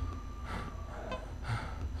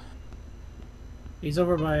 He's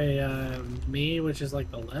over by me, which is like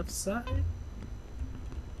the left side.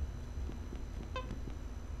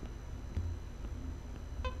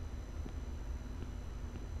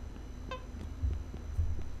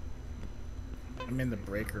 I'm in the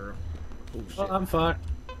breaker. Oh shit. Oh, I'm fucked.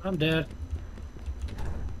 I'm dead.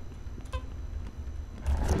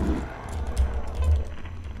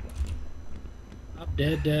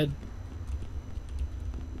 Dead, dead.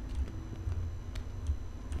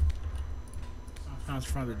 Someone's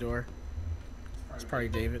in front of the door. It's probably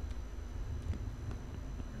David.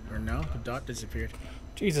 Or no, the dot disappeared.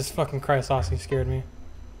 Jesus fucking Christ, Austin scared me.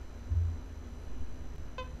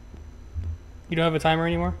 You don't have a timer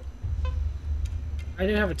anymore? I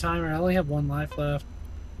do have a timer. I only have 1 life left.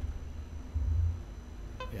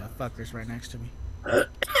 Yeah, fucker's right next to me.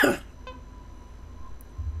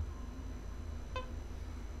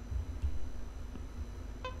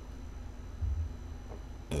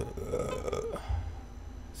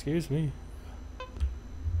 Excuse me.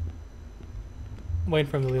 I'm waiting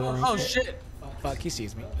for him to leave the room. Oh shit! Fuck, he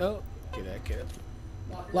sees me. Oh, get that kid.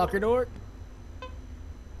 Lock your door.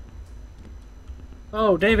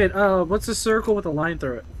 Oh, David, what's the circle with a line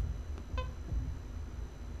through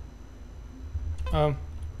it?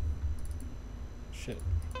 Shit.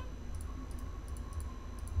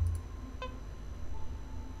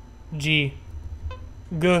 G.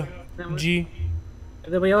 G. G.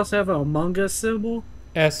 And then we also have a Among Us symbol.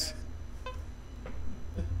 S.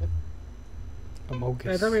 Among I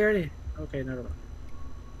Us. thought we already... Okay, never mind.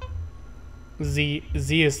 Z.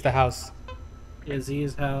 Z is the house. Yeah,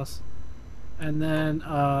 Z's house. And then,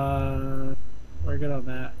 we're good on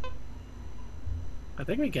that. I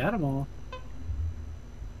think we got them all.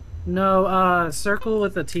 No, circle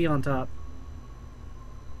with a T on top.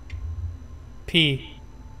 P.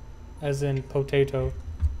 As in potato.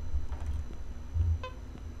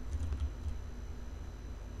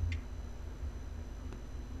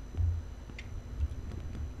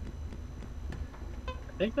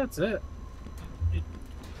 I think that's it.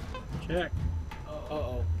 Check.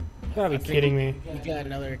 Uh-oh. You gotta be kidding me. You got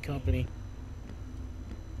another company.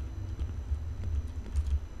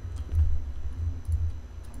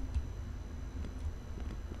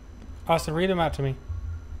 Austin, read them out to me.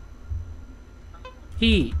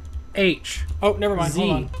 P. H. Oh, never mind. Z.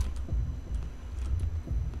 Hold on.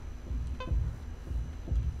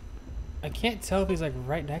 I can't tell if he's like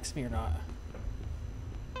right next to me or not.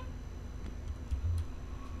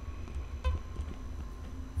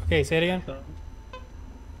 Okay, say it again.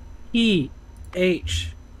 E.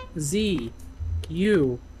 H. Z.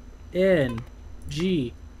 U. N.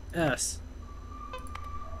 G. S.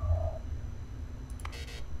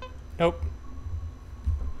 Nope.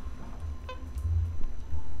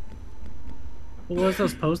 What does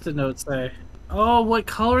those post-it notes say? Oh, what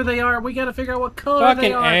color they are? We gotta figure out what color Fucking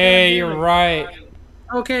they are. A, you're right.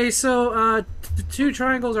 Okay, so the 2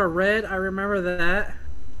 triangles are red. I remember that.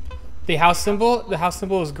 The house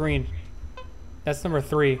symbol is green. That's number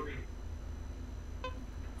 3.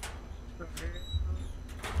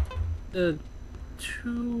 The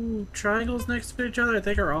 2 triangles next to each other, I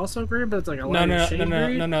think, are also green, but it's like a lighter shade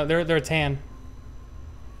green. No. They're tan.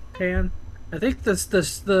 Tan. I think the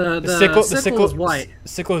sickle is white. The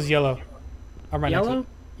sickle is yellow. I'm right Yellow? next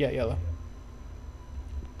to it. Yeah, yellow.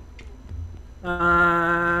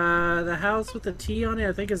 The house with the T on it,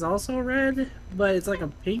 I think, is also red, but it's like a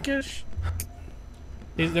pinkish.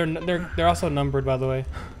 They're also numbered, by the way.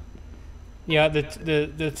 Yeah,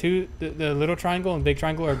 the little triangle and big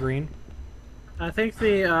triangle are green. I think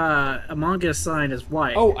the Among Us sign is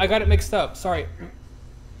white. Oh, I got it mixed up. Sorry.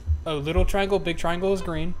 Oh, little triangle, big triangle is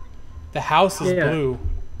green. The house is blue.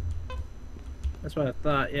 That's what I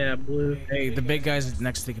thought. Yeah, blue. Hey, the big guy's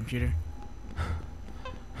next to the computer.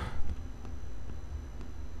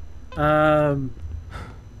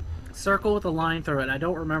 Circle with a line through it. I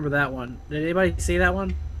don't remember that one. Did anybody see that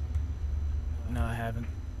one? No, I haven't.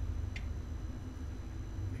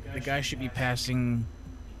 The guy should be passing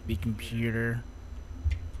the computer.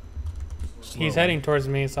 He's heading towards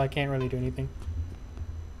me, so I can't really do anything.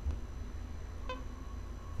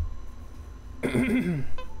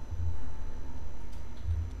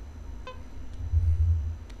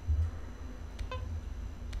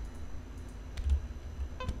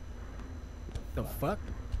 The fuck?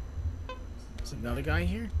 Is another guy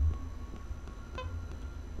here?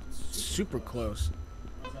 Super close.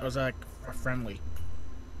 I was like friendly.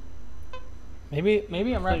 Maybe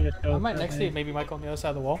I'm right. I'm right next to you. Maybe Michael on the other side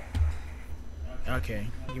of the wall. Okay,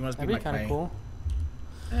 you must be That'd be kind of cool.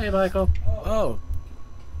 Hey, Michael. Oh,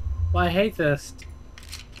 Well, I hate this.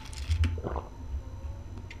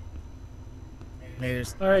 hey,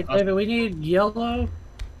 there's. All right, David. We need yellow,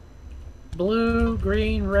 blue,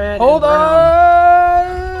 green, red. Hold and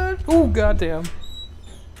brown. on! Oh goddamn!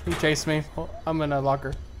 He chased me. I'm in a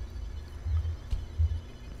locker.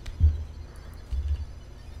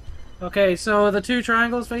 Okay, so the 2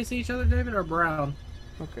 triangles face each other, David, or brown?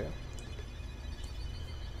 Okay.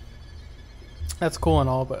 That's cool and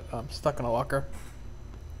all, but I'm stuck in a locker.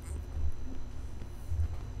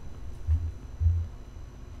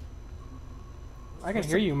 I can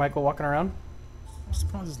hear you, Michael, walking around. What's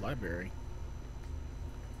the point of this library?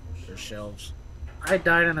 There's shelves. I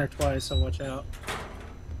died in there twice, so watch out.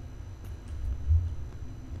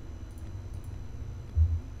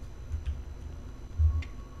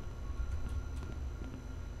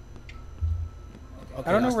 Okay,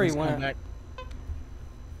 I don't know where he Austin's coming went.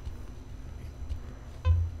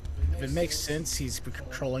 back. If it makes sense, he's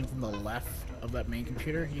controlling from the left of that main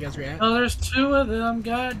computer you guys are at. Oh, there's two of them.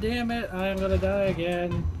 God damn it! I'm gonna die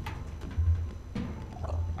again.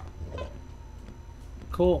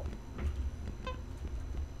 Cool.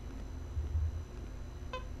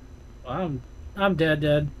 I'm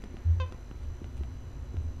dead.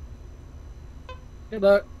 Good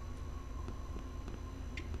luck.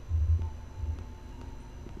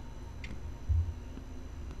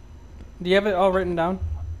 Do you have it all written down?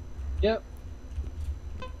 Yep.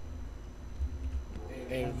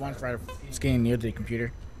 Hey, one's right. It's getting near the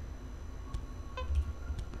computer.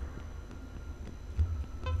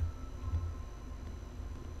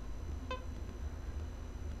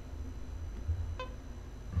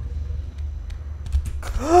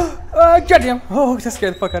 Goddamn! Oh, that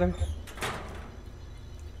scared the fuck out of me.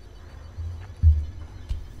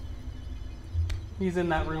 He's in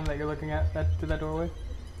that room that you're looking at, through that doorway.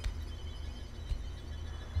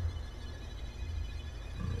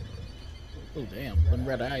 Oh damn! Them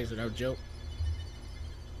red eyes are no joke.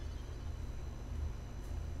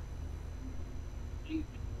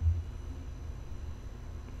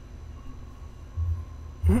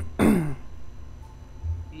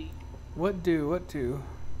 What do?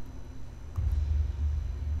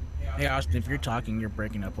 Hey Austin, if you're talking, you're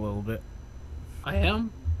breaking up a little bit. I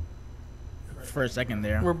am. For a second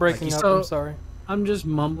there. We're breaking Like up, so- I'm sorry. I'm just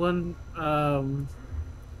mumbling.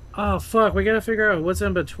 Oh fuck, we gotta figure out what's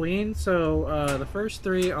in between. So the first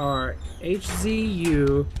three are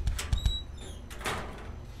HZU.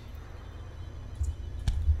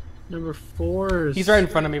 Number 4 is He's right in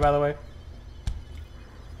front of me, by the way.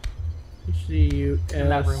 HZU. In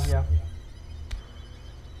that room, yeah.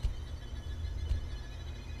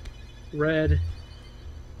 Red.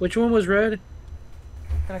 Which one was red?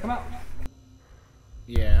 Can I come out?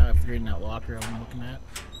 Yeah, if you're in that locker I'm looking at.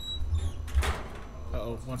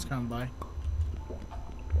 Uh-oh, one's coming by.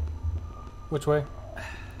 Which way?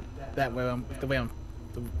 That way,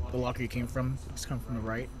 the locker you came from. It's coming from the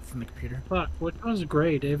right, from the computer. Fuck, which one's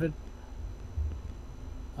gray, David?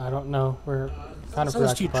 I don't know. We're kind of So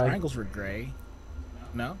those two preoccupied. triangles were gray.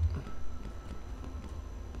 No?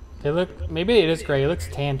 They look. Maybe it is gray. It looks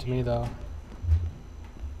tan to me, though.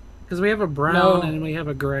 Because we have a brown No. and we have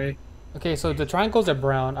a gray. Okay, so the triangles are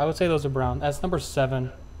brown. I would say those are brown. That's number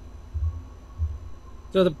 7.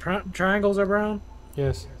 So the triangles are brown?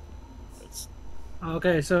 Yes.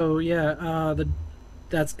 Okay, so yeah,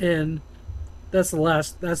 that's in. That's the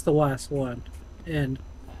last one. In.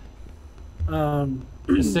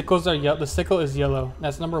 The sickles are yellow. The sickle is yellow.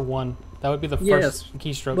 That's number 1. That would be the Yes, first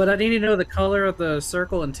keystroke. But I need to know the color of the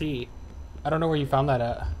circle and T. I don't know where you found that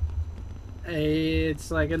at.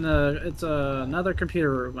 It's like in the. It's another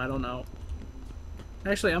computer room. I don't know.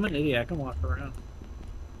 Actually, I'm an idiot. I can walk around.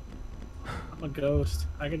 I'm a ghost.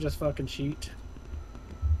 I can just fucking cheat.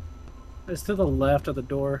 It's to the left of the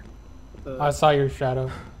door. I saw your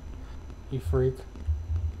shadow. You freak.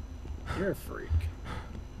 You're a freak.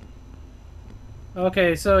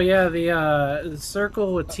 Okay, so yeah, the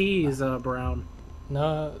circle with T is brown.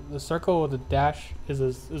 No, the circle with the dash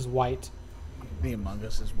is white. The Among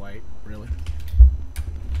Us is white, really?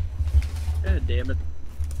 God damn it.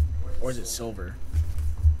 Or is it silver?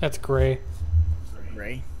 That's gray.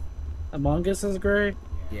 Gray? Among Us is gray?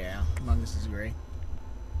 Yeah, Among Us is gray.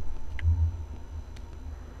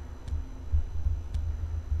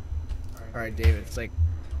 Alright, David, it's like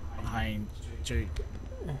behind... It's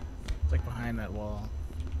like behind that wall.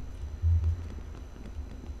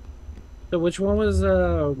 So which one was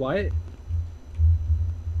white?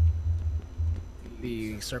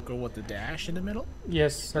 The circle with the dash in the middle?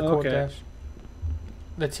 Yes, circle with Okay. dash.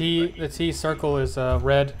 The T circle is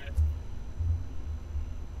red.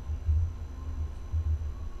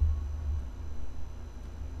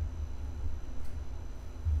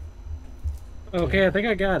 Okay, I think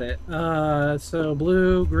I got it. So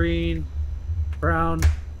blue, green, brown.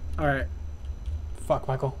 Alright, Fuck,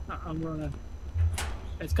 Michael. I'm running.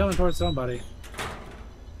 It's coming towards somebody.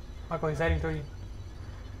 Michael, he's heading through you.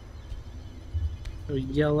 So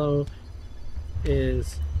yellow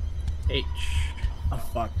is H. I'm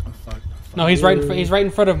fucked. I'm fucked. No, he's right. He's right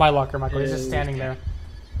in front of my locker, Michael. He's just standing there.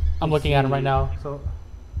 I'm looking at him right now. So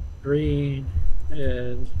Green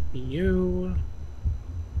is U.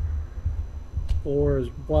 4 is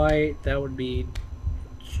white. That would be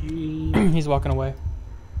G. He's walking away.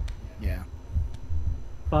 Yeah.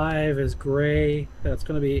 5 is gray. That's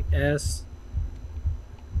going to be S.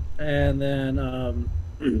 And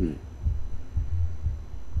then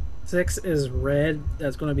 6 is red.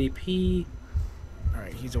 That's going to be P.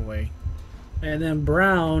 Alright, he's away. And then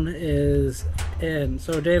brown is N.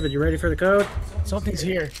 So, David, you ready for the code? Something's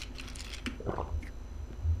here.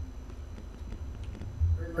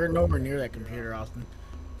 We're nowhere near that computer, Austin.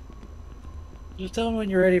 Just tell me when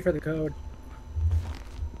you're ready for the code.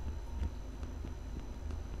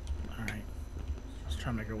 Alright. Let's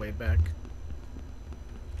try to make our way back.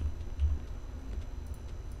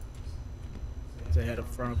 It's ahead up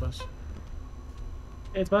front of us.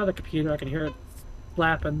 It's by the computer. I can hear it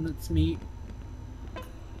slapping its meat.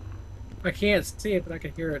 I can't see it, but I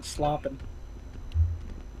can hear it slopping.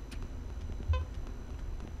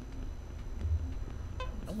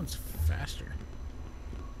 That one's faster.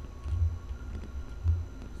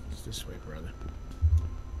 It's this way, brother.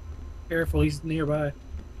 Careful, he's nearby.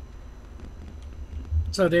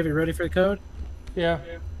 So, David, ready for the code? Yeah.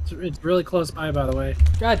 It's really close by the way.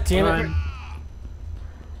 God damn it. Run.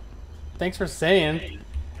 Thanks for saying.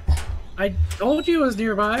 I told you it was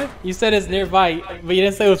nearby. You said it's nearby, but you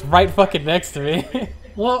didn't say it was right fucking next to me.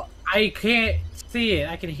 Well, I can't see it.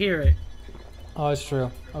 I can hear it. Oh, it's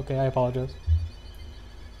true. Okay, I apologize.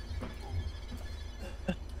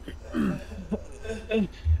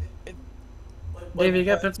 David, you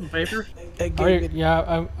got pencil and paper?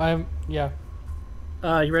 Yeah, I'm yeah.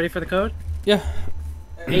 You ready for the code? Yeah.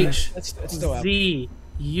 H That's still out. Z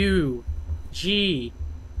U G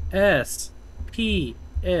S P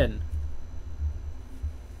N.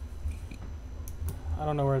 I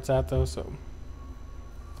don't know where it's at though, so.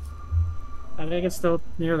 I think it's still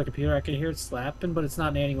near the computer. I can hear it slapping, but it's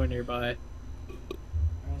not anywhere nearby.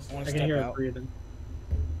 I can hear it breathing.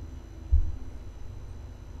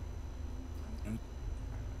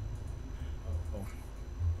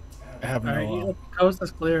 I have no. Alright, the coast is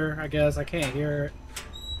clear, I guess. I can't hear it.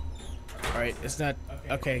 Alright, it's not.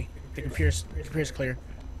 Okay, the computer's clear.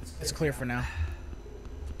 It's clear for now.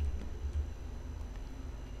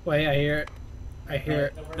 Wait, I hear it. I hear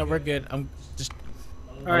it. No, we're good. I'm just.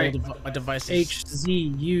 Alright. My device is. H Z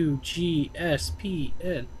U G S P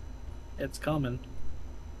N. It's coming.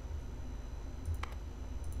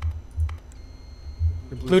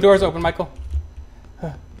 Blue door's open, Michael.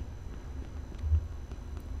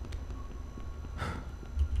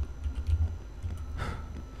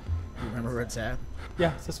 Remember where it's at?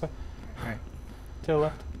 Yeah, it's this way. Alright. To the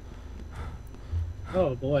left.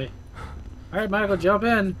 Oh boy. Alright, Michael, jump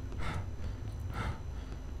in.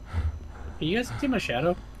 Can you guys see my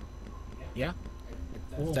shadow? Yeah?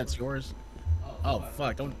 Cool. That's yours. Oh,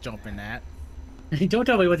 fuck. Don't jump in that. Don't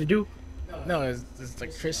tell me what to do. No, it's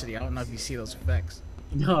electricity. I don't know if you see those effects.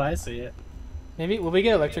 No, I see it. Maybe will we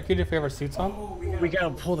get electrocuted if we have our suits on? We gotta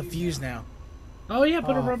pull the fuse now. Oh yeah,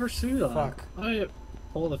 put a Oh, rubber suit on. fuck. Oh yeah,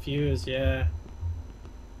 pull the fuse. Yeah.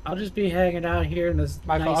 I'll just be hanging out here in this.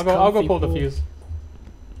 Michael, nice, I'll go comfy pull the pool. fuse.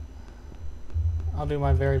 I'll do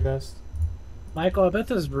my very best. Michael, I bet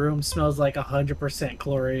this room smells like 100%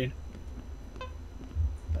 chlorine.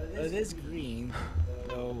 It is green,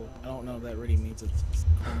 though I don't know if that really means it's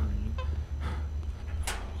chlorine.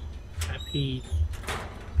 I peed.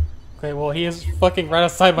 Okay, well he is fucking right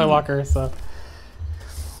outside my locker, so.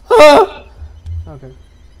 Okay.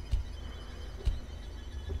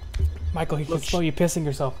 Michael, he can smell you pissing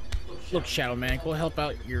yourself. Look, Shadow Man, go help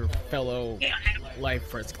out your fellow life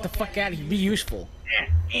first. Get the fuck out of here. Be useful.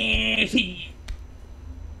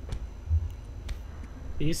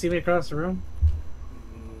 Do you see me across the room?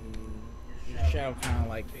 Your shadow kind of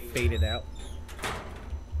like faded out.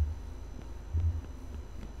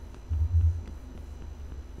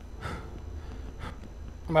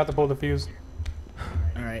 I'm about to pull the fuse.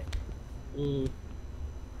 All right. Ooh.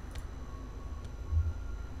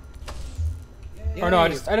 Or no, I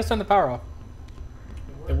just turned the power off.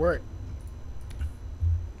 It worked.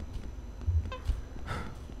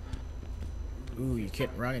 Ooh, you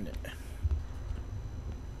can't run in it.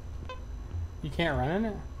 You can't run in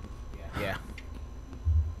it? Yeah.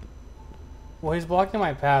 Well, he's blocking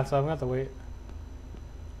my path, so I'm gonna have to wait.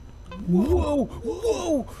 Whoa!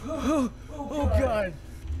 Whoa! Oh God!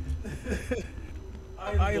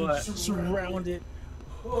 I am surrounded.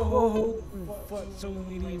 Oh, fuck! So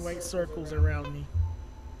many white circles around me.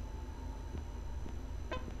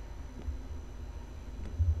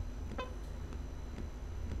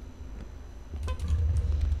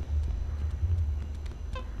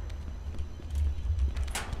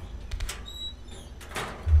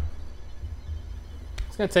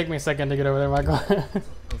 It's gonna take me a second to get over there, Michael.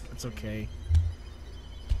 It's okay.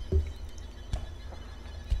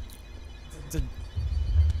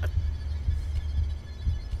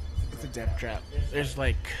 death trap. There's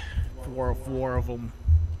like four of them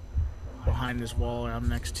behind this wall I'm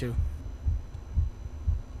next to.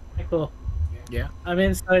 Cool. Yeah. I'm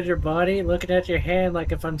inside your body, looking at your hand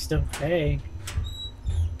like if I'm still paying.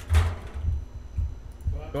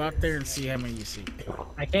 Go out there and see how many you see.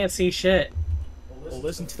 I can't see shit. Well,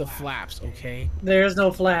 listen to the flaps, okay? There's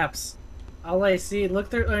no flaps. All I see, look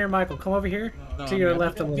there, here, Michael. Come over here No, to your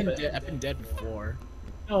left a little bit. I've been dead before.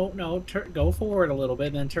 No, go forward a little bit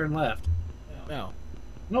and then turn left. No.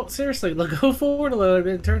 No, seriously, look, go forward a little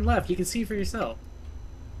bit and turn left. You can see for yourself.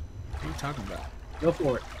 What are you talking about? Go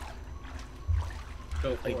forward.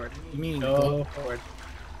 Go forward. You mean Go forward.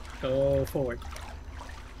 Go forward.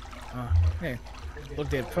 Hey, look,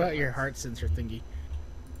 Dave, put out your heart sensor thingy.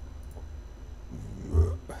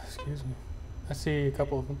 Excuse me. I see a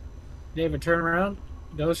couple of them. David, turn around.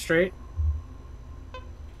 Go straight.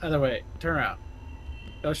 Other way. Turn around.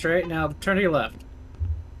 Go straight. Now turn to your left.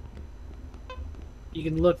 You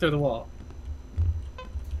can look through the wall.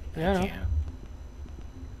 Yeah, I know. Can't.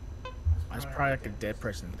 That's probably like a dead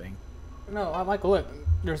person thing. No, Michael, look.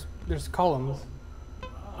 There's columns.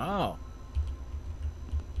 Oh.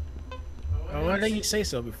 Well, why didn't you say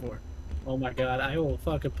so before? Oh my god, I will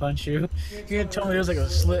fucking punch you. You didn't tell me there was like a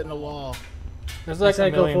slit in the wall. There's like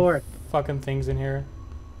a go million forward. fucking things in here.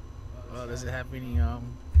 Oh, does it have any,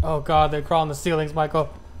 Oh god, they crawl on the ceilings, Michael.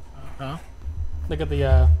 huh? Look at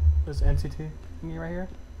the, this NCT thingy right here.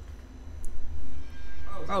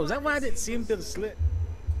 Oh, is that why I didn't see him through the slit?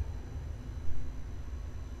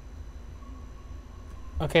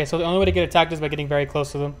 Okay, so the only way to get attacked is by getting very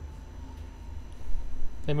close to them.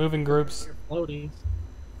 They move in groups. Floaties.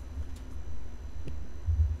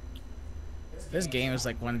 This game is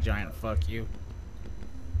like one giant fuck you.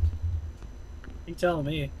 You telling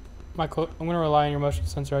me? Michael, I'm gonna rely on your motion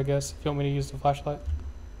sensor, I guess, if you want me to use the flashlight.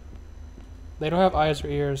 They don't have eyes or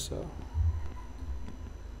ears, so...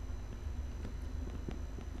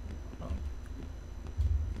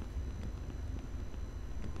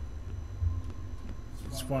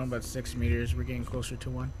 It's one about 6 meters. We're getting closer to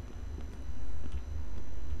one.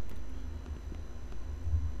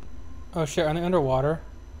 Oh shit, are they underwater?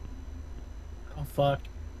 Oh fuck.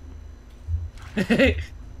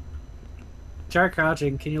 Try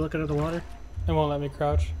crouching. Can you look under the water? It won't let me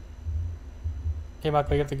crouch. Okay,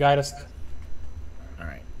 Michael, you have to guide us.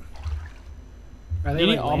 Alright. Are Do you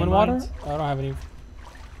need like almond water? landmines? Oh, I don't have any.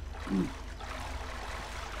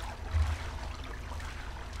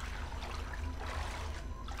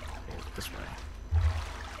 This way.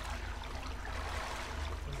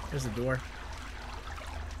 There's the door.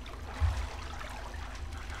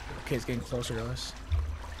 Okay, it's getting closer to us.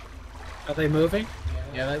 Are they moving?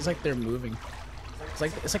 Yeah, that's like they're moving.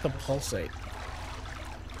 It's like a pulsate.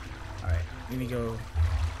 Alright, we need to go.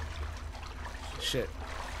 Shit.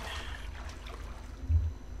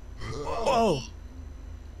 Whoa!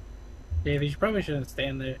 Dave, you probably shouldn't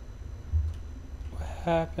stand there. What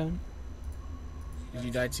happened? Did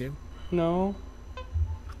you die too? No.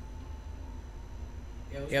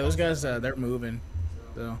 Yeah, those guys, they're moving.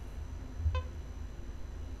 So.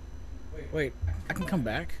 Wait, I can come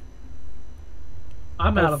back?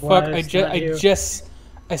 I'm out Oh of fuck, lives. not you.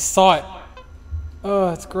 I saw it.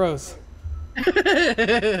 Oh, it's gross.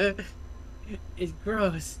 It's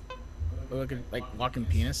gross. Look at, like, walking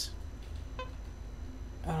penis?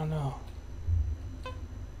 I don't know.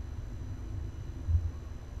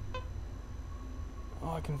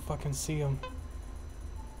 Oh, I can fucking see him.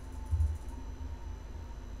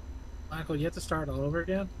 Michael, you have to start all over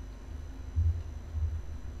again?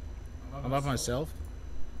 I'm by myself?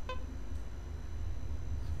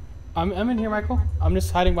 I'm in here, Michael. I'm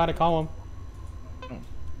just hiding behind a column.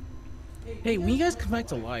 Hey, when you guys come back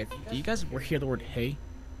to life, do you guys hear the word hey?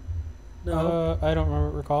 No. I don't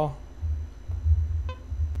recall.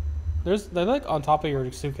 They're like on top of your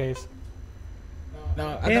suitcase.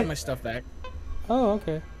 No, I got my stuff back. Oh,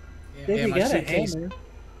 okay. Dave, yeah, you my got a suitcase. hammer.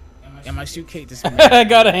 And my suitcase is I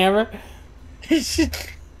got a hammer. Just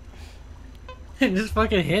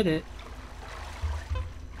fucking hit it.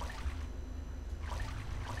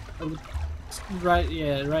 Right,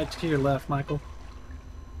 yeah, right to your left, Michael.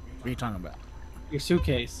 What are you talking about? Your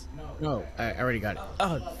suitcase. No, I already got it.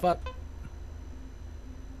 Oh, fuck.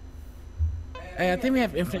 Hey, I think we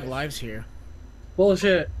have infinite lives here.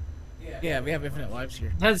 Bullshit. Yeah, we have infinite lives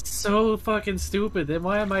here. That's so fucking stupid. Then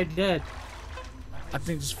why am I dead? I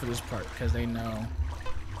think just for this part, because they know.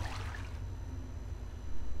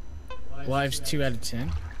 Lives 2 out of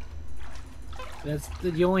 10. That's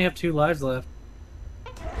you only have 2 lives left.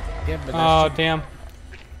 Yeah, but Oh, that's damn.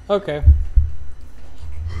 Okay.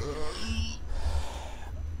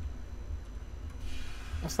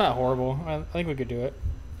 It's not horrible. I think we could do it.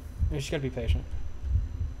 We just gotta be patient.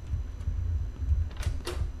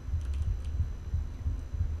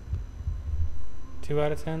 Two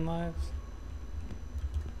out of 10 lives.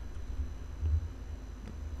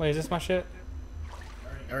 Wait, is this my shit?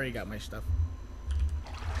 I already got my stuff.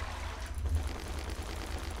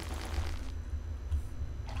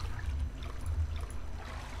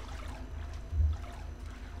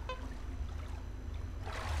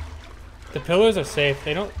 The pillars are safe.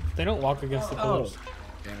 They don't walk against the pillars.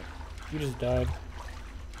 Damn it. You just died.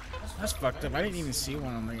 That's fucked up. I didn't even see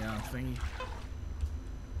one on the thingy.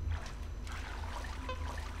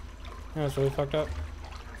 You know what's really fucked up?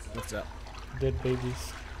 What's up? Dead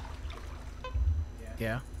babies.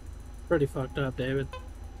 Yeah. Pretty fucked up, David.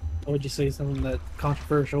 Why would you say something that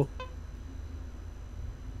controversial?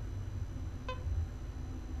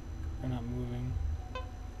 They're not moving.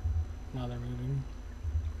 Now they're moving.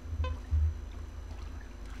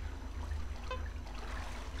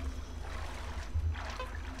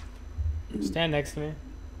 Stand next to me.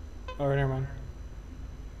 Oh, never mind.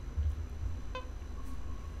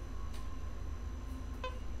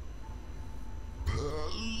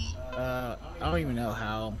 I don't even know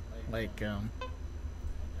how, like,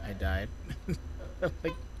 I died.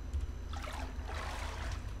 Like,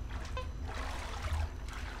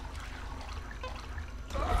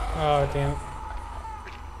 Oh, damn.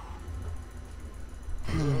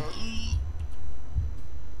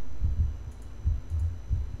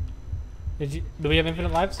 Do we have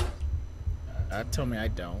infinite lives? tell me I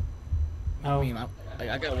don't. Oh, I mean,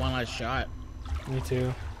 I got one last shot. me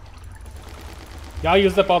too. Y'all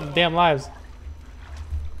used up all the damn lives.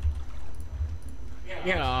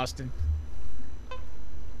 Yeah, Austin.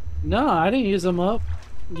 No, I didn't use them up.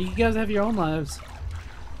 You guys have your own lives.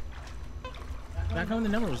 How come the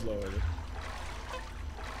number was lower?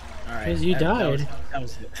 Alright. 'Cause you died. That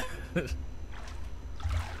was it.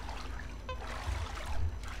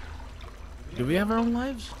 Do we have our own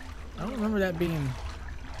lives? I don't remember that being...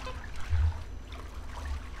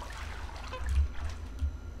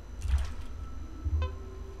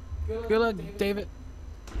 Good luck, David.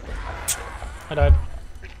 I died.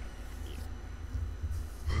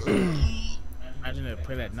 Imagine it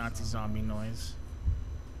play that Nazi zombie noise.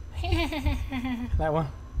 That one.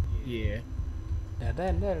 Yeah.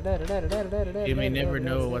 You may never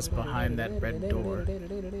know what's behind that red door.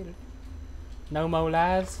 No more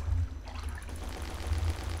lives.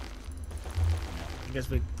 I guess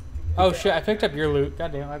we... Oh shit, I picked up your loot.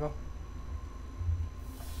 Goddamn, Michael.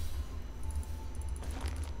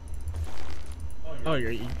 Oh,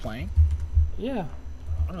 you playing? Yeah.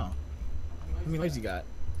 Oh. How many lives you got?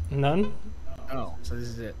 None? Oh, so this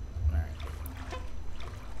is it. Alright.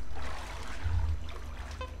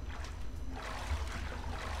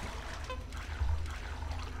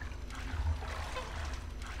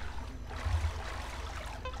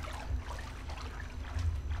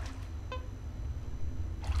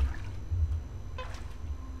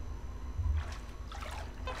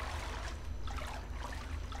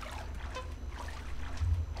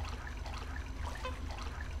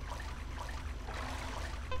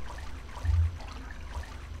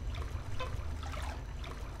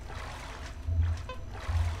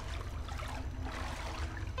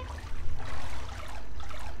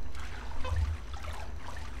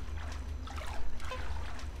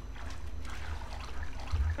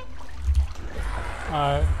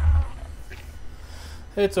 Alright.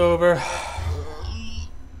 It's over.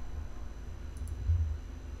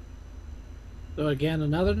 So again,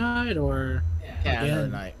 another night, or Yeah, again? another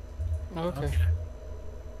night. Okay.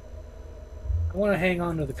 I want to hang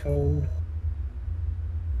on to the code.